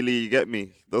doesn't really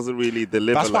doesn't really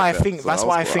deliver. That's why like I think. So That's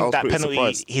why I think was that pretty penalty,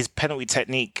 surprised. his penalty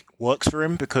technique works for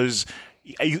him, because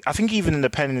I think even in the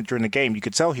pen during the game, you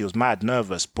could tell he was mad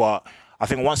nervous. But I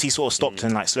think once he sort of stopped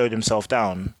and slowed himself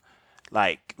down,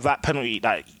 that penalty,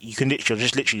 you can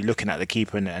literally looking at the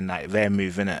keeper and their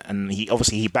move in it, and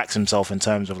he backs himself in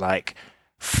terms of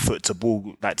foot to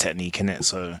ball technique in it.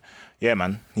 So yeah,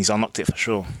 man, he's unlocked it for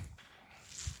sure.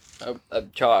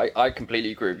 Char, I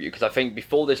completely agree with you, because I think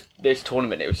before this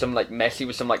tournament, it was Messi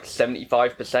was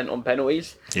 75% on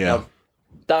penalties. Yeah.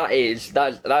 Now,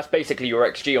 that's basically your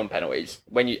XG on penalties.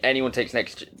 When anyone takes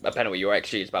a penalty, your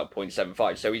XG is about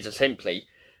 0.75. So he's simply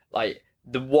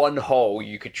the one hole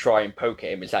you could try and poke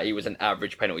at him is that he was an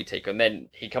average penalty taker, and then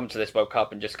he comes to this World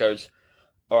Cup and just goes,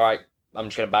 "All right, I'm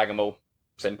just gonna bag them all,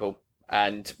 simple."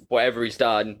 And whatever he's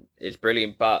done is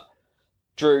brilliant. But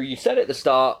Drew, you said at the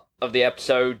start of the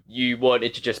episode you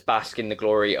wanted to just bask in the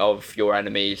glory of your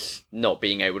enemies not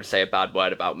being able to say a bad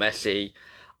word about Messi.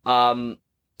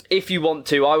 If you want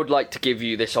to, I would like to give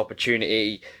you this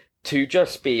opportunity to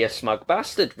just be a smug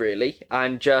bastard, really,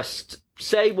 and just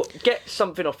get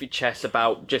something off your chest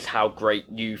about just how great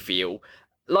you feel,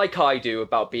 like I do,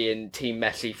 about being Team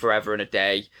Messi forever and a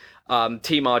day,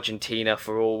 Team Argentina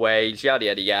for always, yada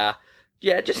yada yada.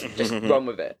 Yeah, just run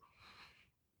with it.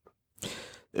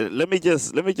 Let me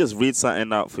just read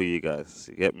something out for you guys.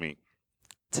 You get me?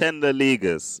 10 La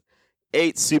Ligas,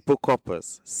 8 Super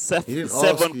Copas, He didn't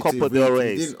 7 ask you Copa to del read- He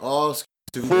Reys, didn't ask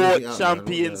you to 4 read anything out, man.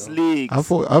 Champions What the hell? Leagues.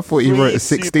 I thought he wrote a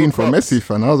 16 for Messi,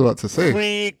 fan. I was about to say.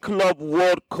 3 Club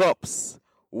World Cups,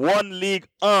 1 League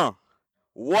 1,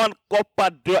 1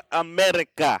 Copa de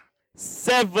America,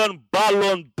 7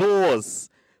 Ballon d'Ors,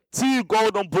 2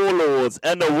 Golden Ball Awards,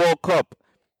 and a World Cup.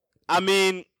 I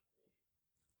mean,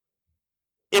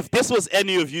 if this was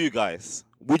any of you guys,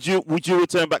 would you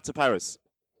return back to Paris?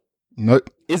 Nope.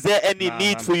 Is there any Nah,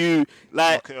 need man. for you?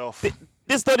 Knock it off.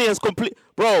 This study has complete,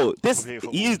 bro. Complete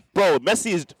football.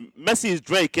 Messi is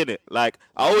Drake, innit? I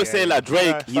always say Drake,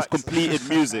 Yeah, he's facts. completed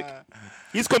music.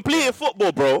 He's completed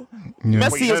football, bro. Yeah.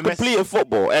 Messi has completed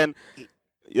football, and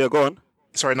yeah, go on.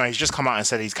 Sorry, no, he's just come out and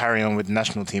said he's carrying on with the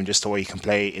national team just so he can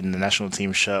play in the national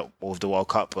team shirt with the World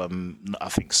Cup. I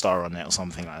think star on it or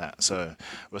something like that. So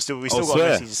we still got a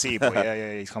message to see, but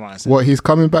yeah, he's come out and said. What, he's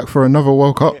coming back for another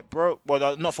World Cup? Yeah, bro,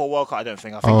 well, not for a World Cup, I don't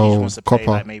think. I think he just wants to play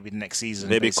Copper. like maybe the next season.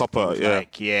 Maybe basically, Copper,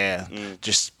 yeah. like,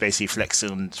 just basically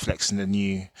flexing the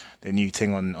new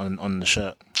thing on the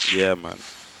shirt. Yeah, man.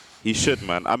 He should,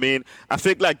 man. I mean, I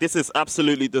think like this is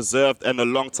absolutely deserved and a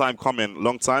long time coming.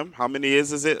 Long time. How many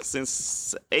years is it?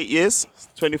 Since 8 years?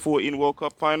 2014 World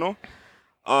Cup final.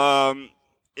 I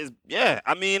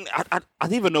mean, I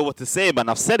don't even know what to say, man.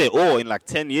 I've said it all in like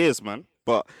 10 years, man.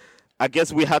 But I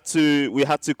guess we had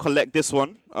to collect this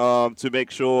one to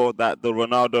make sure that the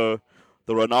Ronaldo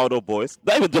boys,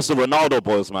 not even just the Ronaldo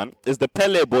boys, man, it's the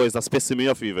Pele boys that's pissing me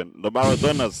off even. The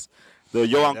Maradonas. The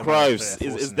Johan Cruyffs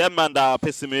is them man that are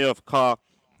pissing me off.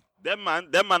 Them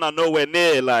man are nowhere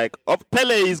near. Like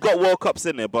Pele, he's got World Cups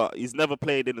in there, but he's never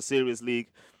played in a serious league.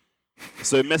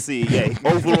 So Messi, yeah,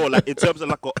 overall, like in terms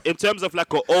of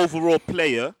like an overall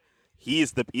player,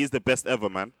 he's the best ever,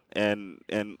 man. And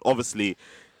obviously,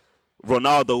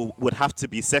 Ronaldo would have to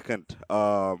be second.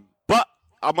 But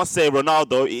I must say,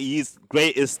 Ronaldo, he's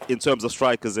greatest in terms of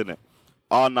strikers, innit?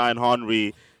 R9,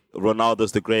 Henry.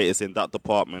 Ronaldo's the greatest in that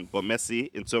department, but Messi,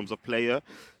 in terms of player,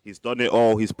 he's done it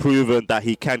all. He's proven that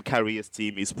he can carry his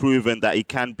team. He's proven that he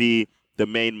can be the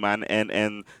main man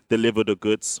and deliver the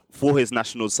goods for his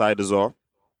national side as well.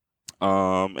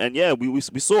 And yeah, we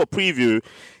saw a preview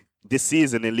this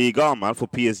season in Ligue 1, man, for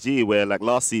PSG, where like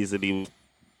last season he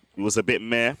was a bit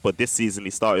meh, but this season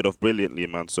he started off brilliantly,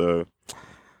 man. So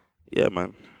yeah,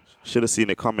 man, should have seen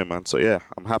it coming, man. So yeah,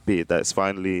 I'm happy that it's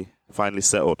finally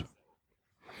settled.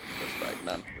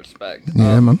 Man, respect.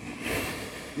 Yeah, man.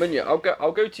 Munya,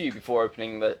 I'll go to you before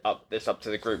opening this up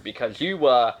to the group, because you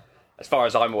were, as far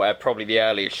as I'm aware, probably the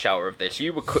earliest shouter of this.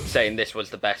 You were saying this was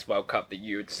the best World Cup that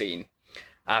you had seen.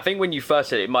 I think when you first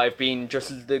said it might have been just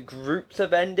as the groups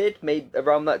have ended, maybe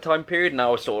around that time period, and I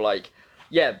was sort of like,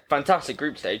 yeah, fantastic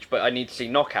group stage, but I need to see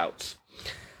knockouts.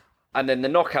 And then the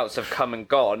knockouts have come and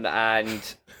gone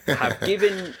and have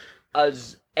given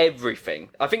us everything.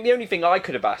 I think the only thing I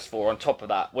could have asked for on top of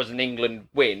that was an England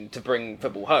win to bring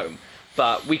football home.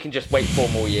 But we can just wait 4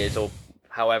 more years or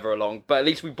however long. But at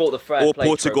least we brought the fair play. Or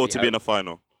Portugal trophy to home. be in a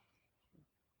final.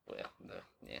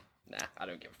 Nah, I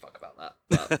don't give a fuck about that.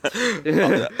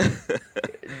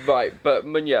 But, right, but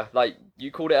Munya, like,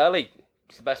 you called it early.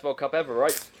 It's the best World Cup ever,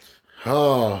 right?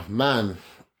 Oh, man.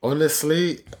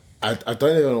 Honestly, I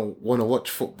don't even want to watch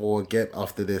football again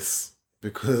after this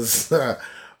because...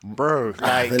 Bro,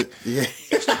 like... yeah.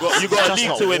 You got a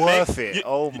league to win, worth mate. it.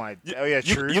 Oh my... Oh yeah,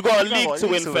 true. You got a league to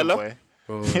win, fella.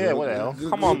 boy. Yeah, what the hell?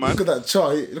 Come on, man. Look at that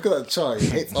chart. He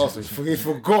hates Arsenal. He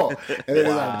forgot. And then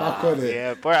he's like back on it.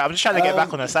 Yeah, bro, I'm just trying to get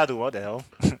back on the saddle. What the hell?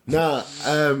 Nah,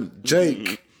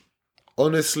 Jake,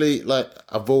 honestly, like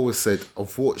I've always said,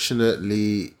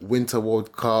 unfortunately, Winter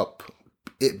World Cup,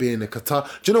 it being a Qatar.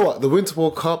 Do you know what? The Winter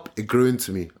World Cup, it grew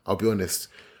into me, I'll be honest.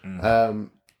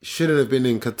 Shouldn't have been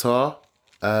in Qatar,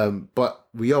 but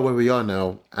we are where we are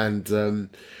now. And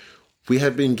we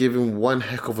had been given one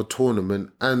heck of a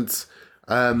tournament and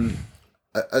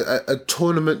a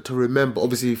tournament to remember,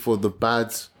 obviously for the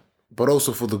bad, but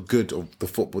also for the good of the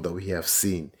football that we have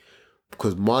seen.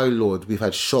 Because my lord, we've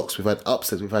had shocks, we've had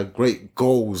upsets, we've had great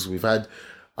goals, we've had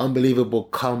unbelievable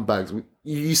comebacks.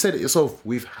 You said it yourself,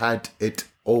 we've had it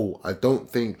all. I don't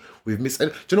think we've missed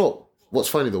any. Do you know what's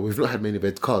funny though? We've not had many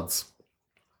red cards.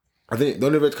 I think the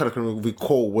only red card I can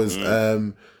recall was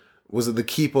it the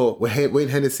keeper Wayne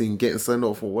Hennessy getting sent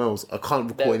off for Wales? I can't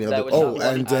recall any other.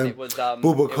 And it was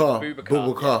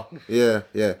Boubacar. Yeah.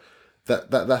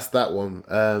 That's that one.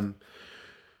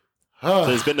 So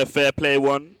it's been a fair play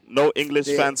one. No English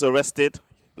fans arrested.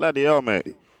 Bloody hell,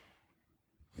 mate.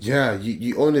 Yeah,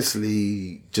 you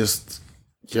honestly just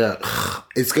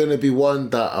it's gonna be one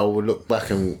that I will look back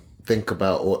and think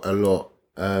about a lot.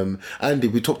 Andy,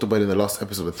 we talked about it in the last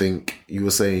episode. I think you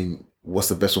were saying what's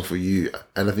the best one for you,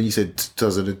 and I think you said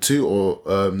 2002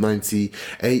 or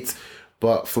 98.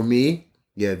 But for me,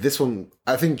 yeah, this one.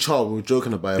 I think Charles, we were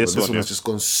joking about it, but this one has just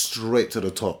gone straight to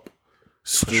the top,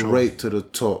 to the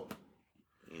top.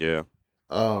 Yeah.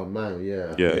 Oh man,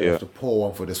 yeah. Yeah. I have to pour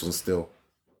one for this one still.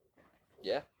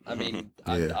 Yeah, I mean,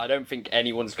 I don't think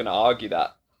anyone's going to argue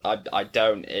that. I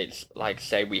don't. It's like,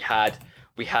 say, we had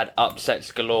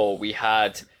upsets galore. We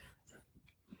had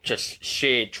just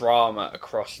sheer drama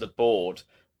across the board.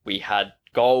 We had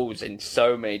goals in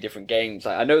so many different games.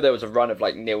 Like, I know there was a run of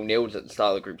like 0-0s at the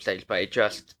start of the group stage, but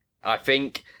I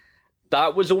think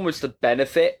that was almost the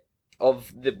benefit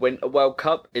of the Winter World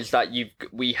Cup is that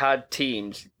we had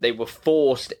teams, they were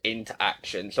forced into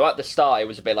action. So at the start, it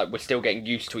was a bit like we're still getting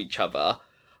used to each other,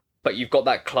 but you've got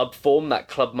that club form, that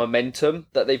club momentum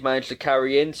that they've managed to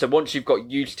carry in. So once you've got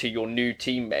used to your new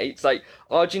teammates, like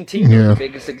Argentina is the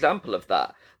biggest example of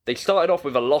that. They started off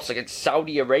with a loss against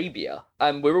Saudi Arabia,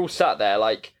 and we're all sat there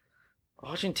like,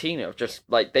 Argentina have just,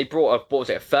 like, they brought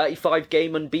a 35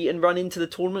 game unbeaten run into the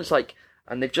tournaments, like,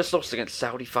 and they've just lost against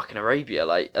Saudi fucking Arabia.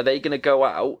 Like, are they going to go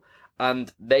out?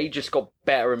 And they just got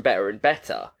better and better and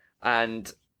better.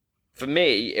 And for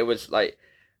me, it was like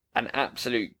an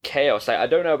absolute chaos. Like, I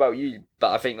don't know about you,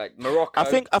 but I think like Morocco. I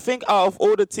think out of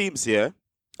all the teams here,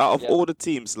 all the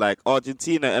teams like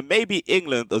Argentina and maybe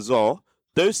England as well,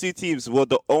 those two teams were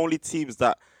the only teams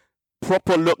that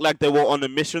proper looked like they were on a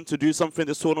mission to do something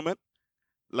this tournament.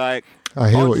 Like, I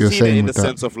hear what you're saying in with the that.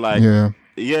 sense of like,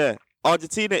 yeah.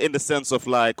 Argentina in the sense of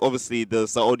like obviously the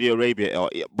Saudi Arabia era,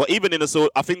 but even in the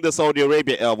I think the Saudi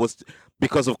Arabia era was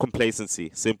because of complacency,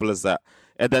 simple as that.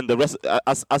 And then the rest,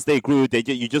 as they grew,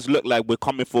 you just look like we're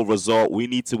coming for a result. We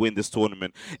need to win this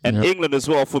tournament. And England as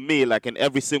well, for me, like in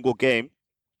every single game,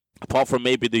 apart from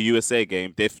maybe the USA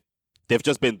game, they've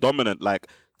just been dominant, like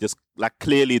just like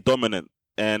clearly dominant.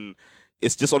 And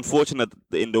it's just unfortunate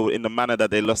in the manner that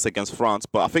they lost against France.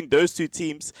 But I think those two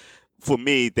teams, for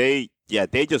me, they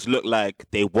just look like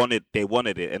they wanted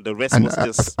it, and the rest was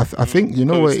just. I think you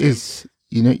know what it is.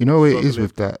 You know what it is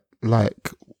with that.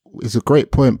 Like, it's a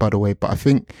great point, by the way. But I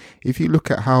think if you look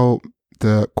at how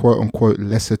the quote unquote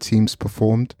lesser teams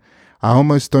performed, I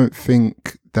almost don't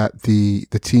think that the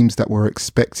teams that were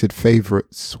expected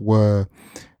favourites were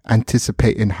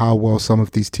anticipating how well some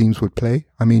of these teams would play.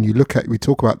 I mean, we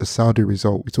talk about the Saudi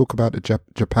result, we talk about the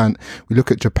Japan, we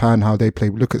look at Japan, how they play,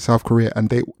 we look at South Korea, and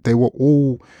they were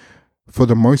all, for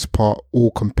the most part, all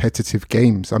competitive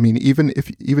games. I mean, even if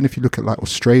you look at like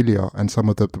Australia and some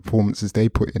of the performances they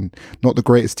put in, not the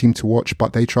greatest team to watch,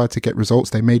 but they tried to get results.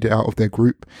 They made it out of their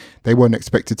group. They weren't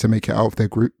expected to make it out of their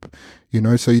group,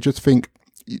 so you just think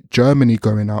Germany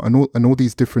going out and all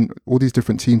these different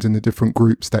teams in the different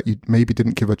groups that you maybe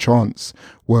didn't give a chance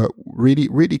were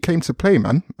really came to play,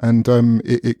 man. And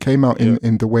it came out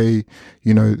in the way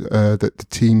that the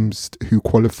teams who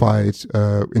qualified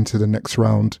into the next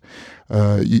round,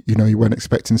 you weren't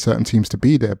expecting certain teams to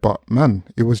be there, but man,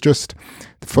 it was just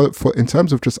for in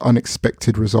terms of just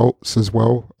unexpected results as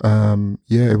well.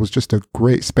 It was just a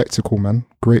great spectacle, man.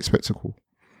 Great spectacle.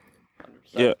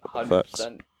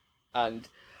 100%. And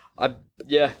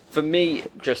for me,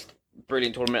 just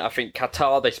brilliant tournament. I think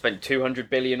Qatar, they spent $200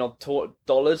 billion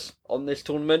dollars on this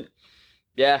tournament.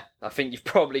 Yeah, I think you've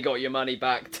probably got your money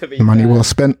back. To be money fair. Well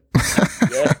spent.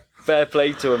 Yeah, fair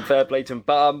play to them.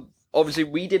 But obviously,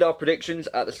 we did our predictions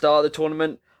at the start of the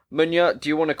tournament. Munya, do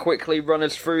you want to quickly run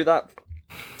us through that?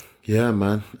 Yeah,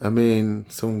 man. I mean,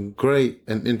 some great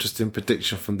and interesting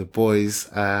prediction from the boys.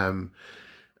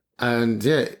 And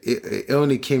yeah, it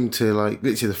only came to like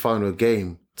literally the final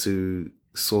game to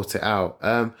sort it out.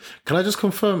 Can I just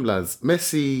confirm, lads?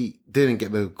 Messi didn't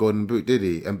get the golden boot, did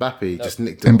he? Mbappe just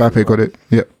nicked it. Mbappe got it.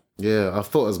 Yep. Yeah, I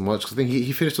thought as much. 'Cause I think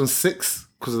he finished on 6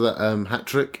 because of that hat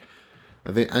trick.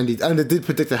 I think Andy did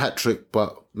predict a hat trick,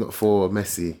 but not for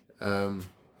Messi.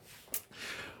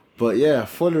 But yeah,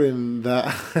 following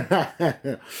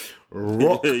that,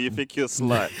 Rock. You think you're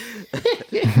sly?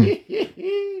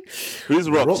 Who's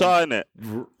Rock? Char, innit?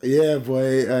 Yeah,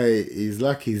 boy. Hey, he's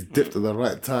lucky he's dipped at the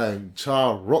right time.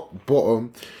 Char, rock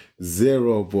bottom,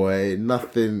 0, boy.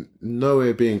 Nothing,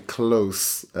 nowhere being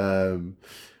close.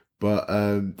 But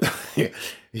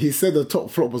he said the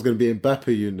top flop was going to be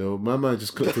Mbappe, My man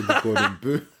just clicked on the golden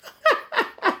boot.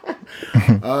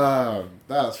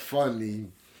 That's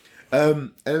funny.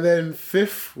 And then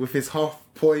 5th with his half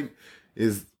point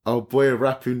is our boy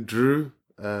Rapping Drew.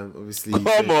 Obviously,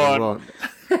 come on.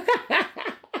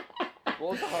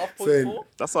 What was the half point for?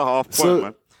 That's a half point,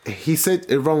 man. He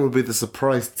said Iran would be the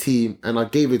surprise team, and I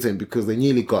gave it to him because they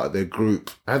nearly got out their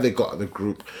group. And they got out of the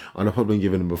group, and I'm probably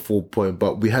giving them a 4 point.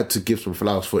 But we had to give some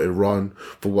flowers for Iran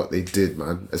for what they did,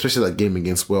 man. Especially that game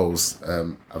against Wales.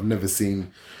 I've never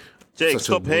seen. Jake,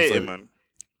 stop hating, man.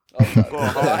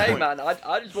 Hey, man,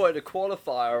 I just wanted a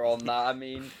qualifier on that. I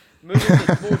mean, Moon's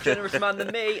a more generous man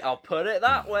than me. I'll put it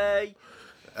that way.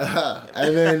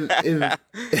 And then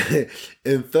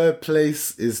in 3rd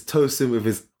place is Tosin with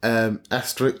his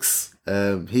asterisks.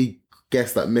 He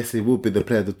guessed that Messi will be the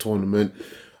player of the tournament,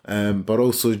 but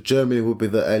also Germany will be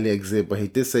the early exit. But he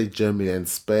did say Germany and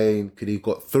Spain. Could he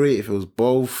got 3 if it was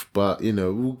both? But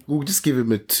we'll just give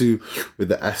him a 2 with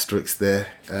the asterisks there.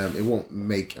 It won't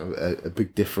make a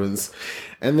big difference.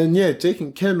 And then Jake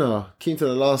and Ken are keen to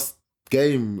the last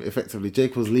game effectively.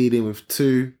 Jake was leading with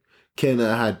 2.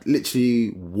 Kenna had literally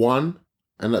 1.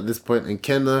 And at this point, and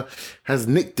Kenna has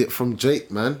nicked it from Jake,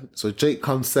 man. So Jake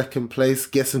comes second place.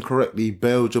 Guessing correctly,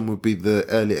 Belgium would be the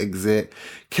early exit.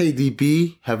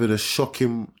 KDB having a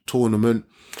shocking tournament.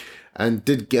 And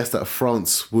did guess that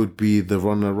France would be the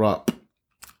runner-up.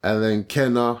 And then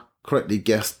Kenna correctly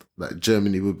guessed that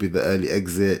Germany would be the early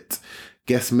exit.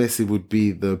 Guessed Messi would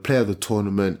be the player of the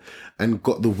tournament. And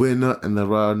got the winner and the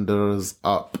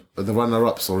runner-up,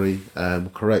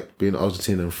 correct, being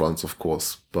Argentina and France, of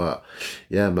course. But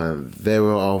yeah, man, there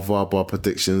were our VAR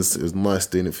predictions. It was nice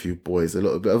doing it for you boys. A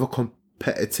little bit of a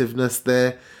competitiveness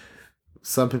there.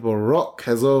 Some people rock,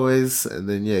 as always. And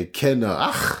then, yeah,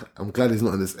 Kenna, I'm glad he's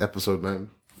not in this episode, man.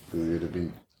 He would have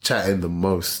been chatting the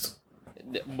most.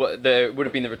 There would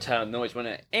have been the return noise,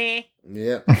 wouldn't it?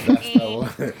 Yeah, that's that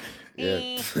one.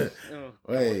 Yeah.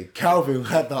 Wait, Calvin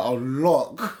had that on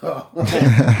lock.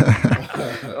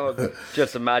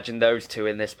 Just imagine those two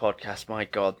in this podcast. My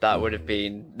God, there would have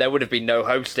been no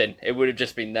hosting. It would have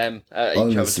just been them at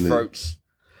each other's throats.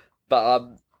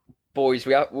 But boys,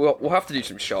 we'll have to do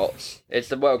some shots. It's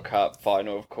the World Cup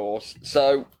final, of course.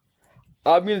 So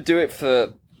I'm going to do it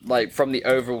for from the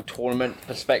overall tournament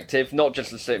perspective, not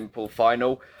just the simple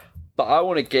final. But I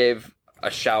want to give a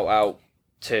shout out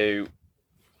to.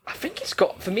 I think it's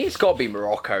got to be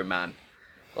Morocco, man.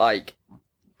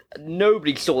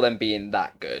 Nobody saw them being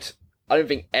that good. I don't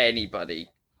think anybody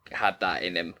had that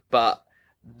in him. But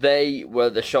they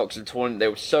were the shocks of the tournament. They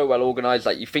were so well organised.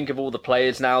 You think of all the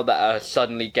players now that are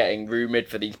suddenly getting rumoured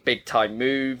for these big-time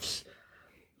moves.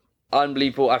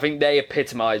 Unbelievable. I think they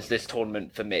epitomised this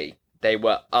tournament for me. They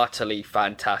were utterly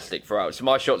fantastic throughout. So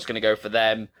my shot's going to go for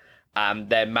them and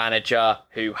their manager,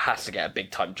 who has to get a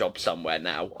big-time job somewhere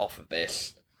now off of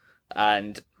this.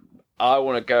 And I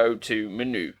want to go to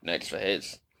Manu next for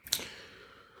his.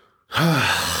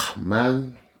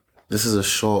 Man, this is a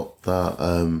shot that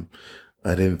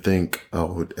I didn't think I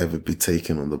would ever be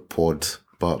taken on the pod.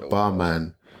 But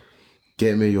barman,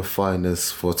 get me your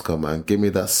finest vodka, man. Give me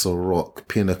that Ciroc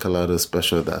Pina Colada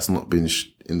special that's not been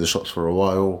in the shops for a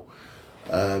while.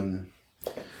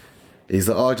 He's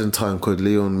an Argentine called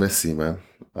Lionel Messi, man.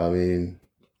 I mean,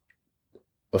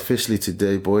 officially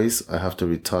today, boys, I have to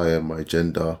retire my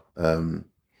gender.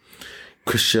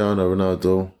 Cristiano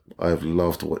Ronaldo, I've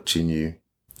loved watching you.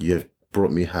 You have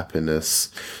brought me happiness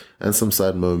and some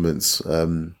sad moments.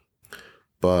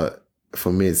 But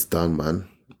for me, it's done, man.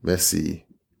 Messi,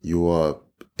 you are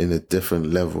in a different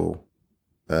level.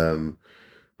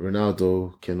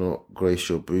 Ronaldo cannot grace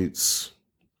your boots.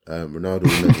 Ronaldo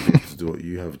will never be able to do what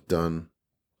you have done.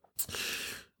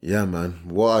 Yeah, man.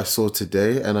 What I saw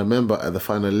today, and I remember at the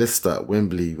finalista at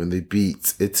Wembley when they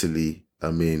beat Italy, I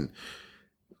mean,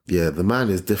 yeah, the man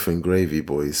is different gravy,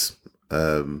 boys.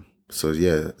 So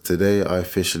yeah, today I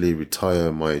officially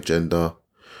retire my agenda.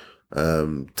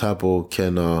 Tabo,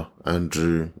 Kenna,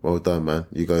 Andrew, well done, man.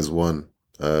 You guys won.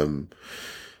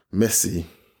 Messi,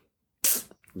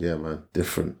 yeah, man,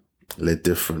 different.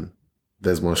 Different.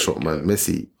 There's my shot, man.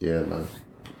 Messi, yeah, man.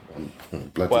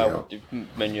 Bloody hell.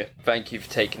 Menu, thank you for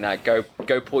taking that. Go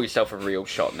pour yourself a real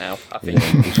shot now. I think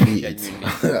I'm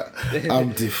defeated.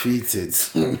 I'm defeated.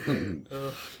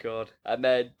 Oh God. And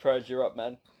then Prez, you're up,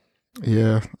 man.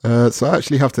 Yeah. So I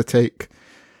actually have to take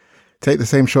the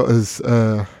same shot as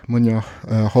Munya.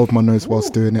 Hold my nose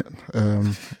whilst doing it.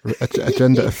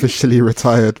 Agenda officially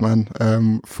retired,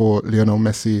 man. For Lionel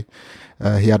Messi.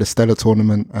 He had a stellar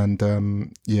tournament, and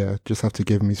just have to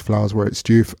give him his flowers where it's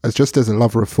due. As just as a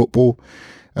lover of football,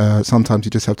 sometimes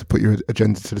you just have to put your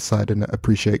agenda to the side and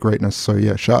appreciate greatness. So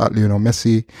yeah, shout out Lionel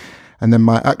Messi. And then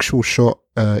my actual shot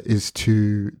is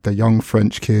to the young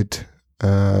French kid,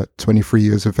 23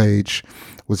 years of age,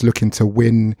 was looking to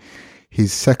win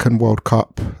his second World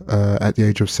Cup at the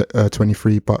age of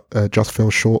 23, but just fell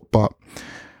short. But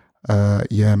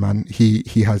yeah, man,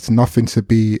 he has nothing to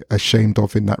be ashamed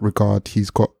of in that regard. He's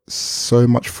got so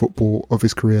much football of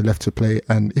his career left to play.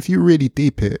 And if you really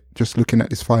deep it, just looking at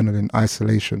this final in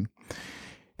isolation,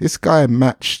 this guy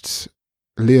matched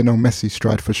Lionel Messi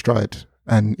stride for stride.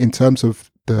 And in terms of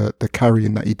the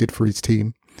carrying that he did for his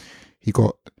team, he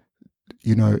got,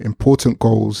 important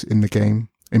goals in the game,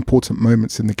 important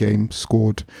moments in the game,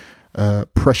 scored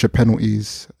pressure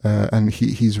penalties, and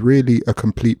he's really a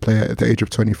complete player at the age of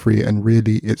 23, and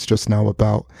really it's just now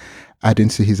about adding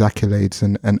to his accolades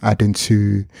and adding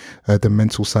to the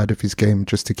mental side of his game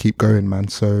just to keep going, man.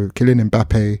 So Kylian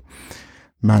Mbappe,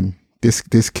 man, this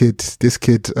kid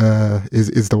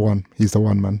is the one. He's the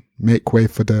one, man. Make way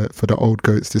for the old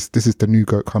goats. This is the new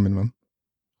goat coming, man.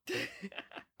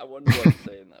 I wonder what to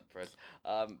say in that press.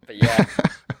 But yeah,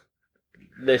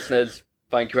 listeners,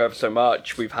 thank you ever so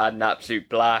much. We've had an absolute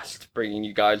blast bringing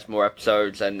you guys more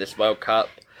episodes and this World Cup.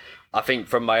 I think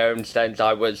from my own stance,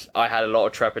 I had a lot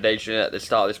of trepidation at the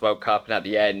start of this World Cup, and at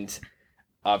the end,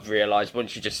 I've realised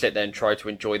once you just sit there and try to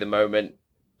enjoy the moment,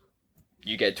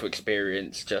 you get to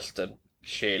experience just a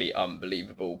sheerly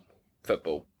unbelievable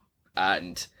football.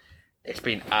 And it's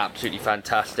been absolutely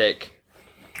fantastic.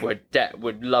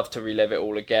 Would love to relive it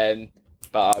all again,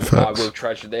 but I will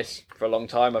treasure this for a long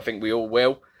time. I think we all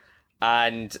will.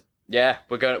 And yeah,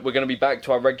 we're going to be back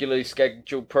to our regularly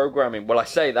scheduled programming. Well, I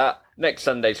say that next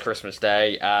Sunday's Christmas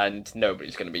Day, and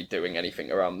nobody's going to be doing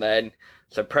anything around then.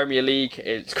 So Premier League,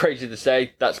 it's crazy to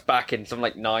say, that's back in something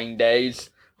like 9 days.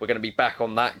 We're going to be back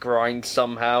on that grind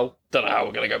somehow. Don't know how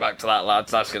we're going to go back to that,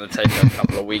 lads. That's going to take a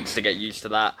couple of weeks to get used to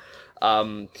that,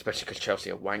 especially because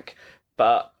Chelsea are wank.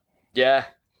 But yeah,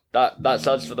 that's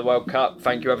us for the World Cup.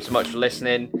 Thank you ever so much for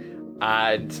listening,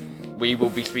 and we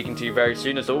will be speaking to you very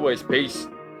soon. As always, peace.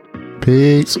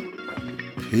 Peace.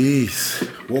 Peace.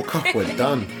 World Cup, we're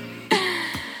done.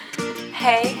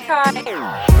 Hey,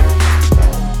 Kai.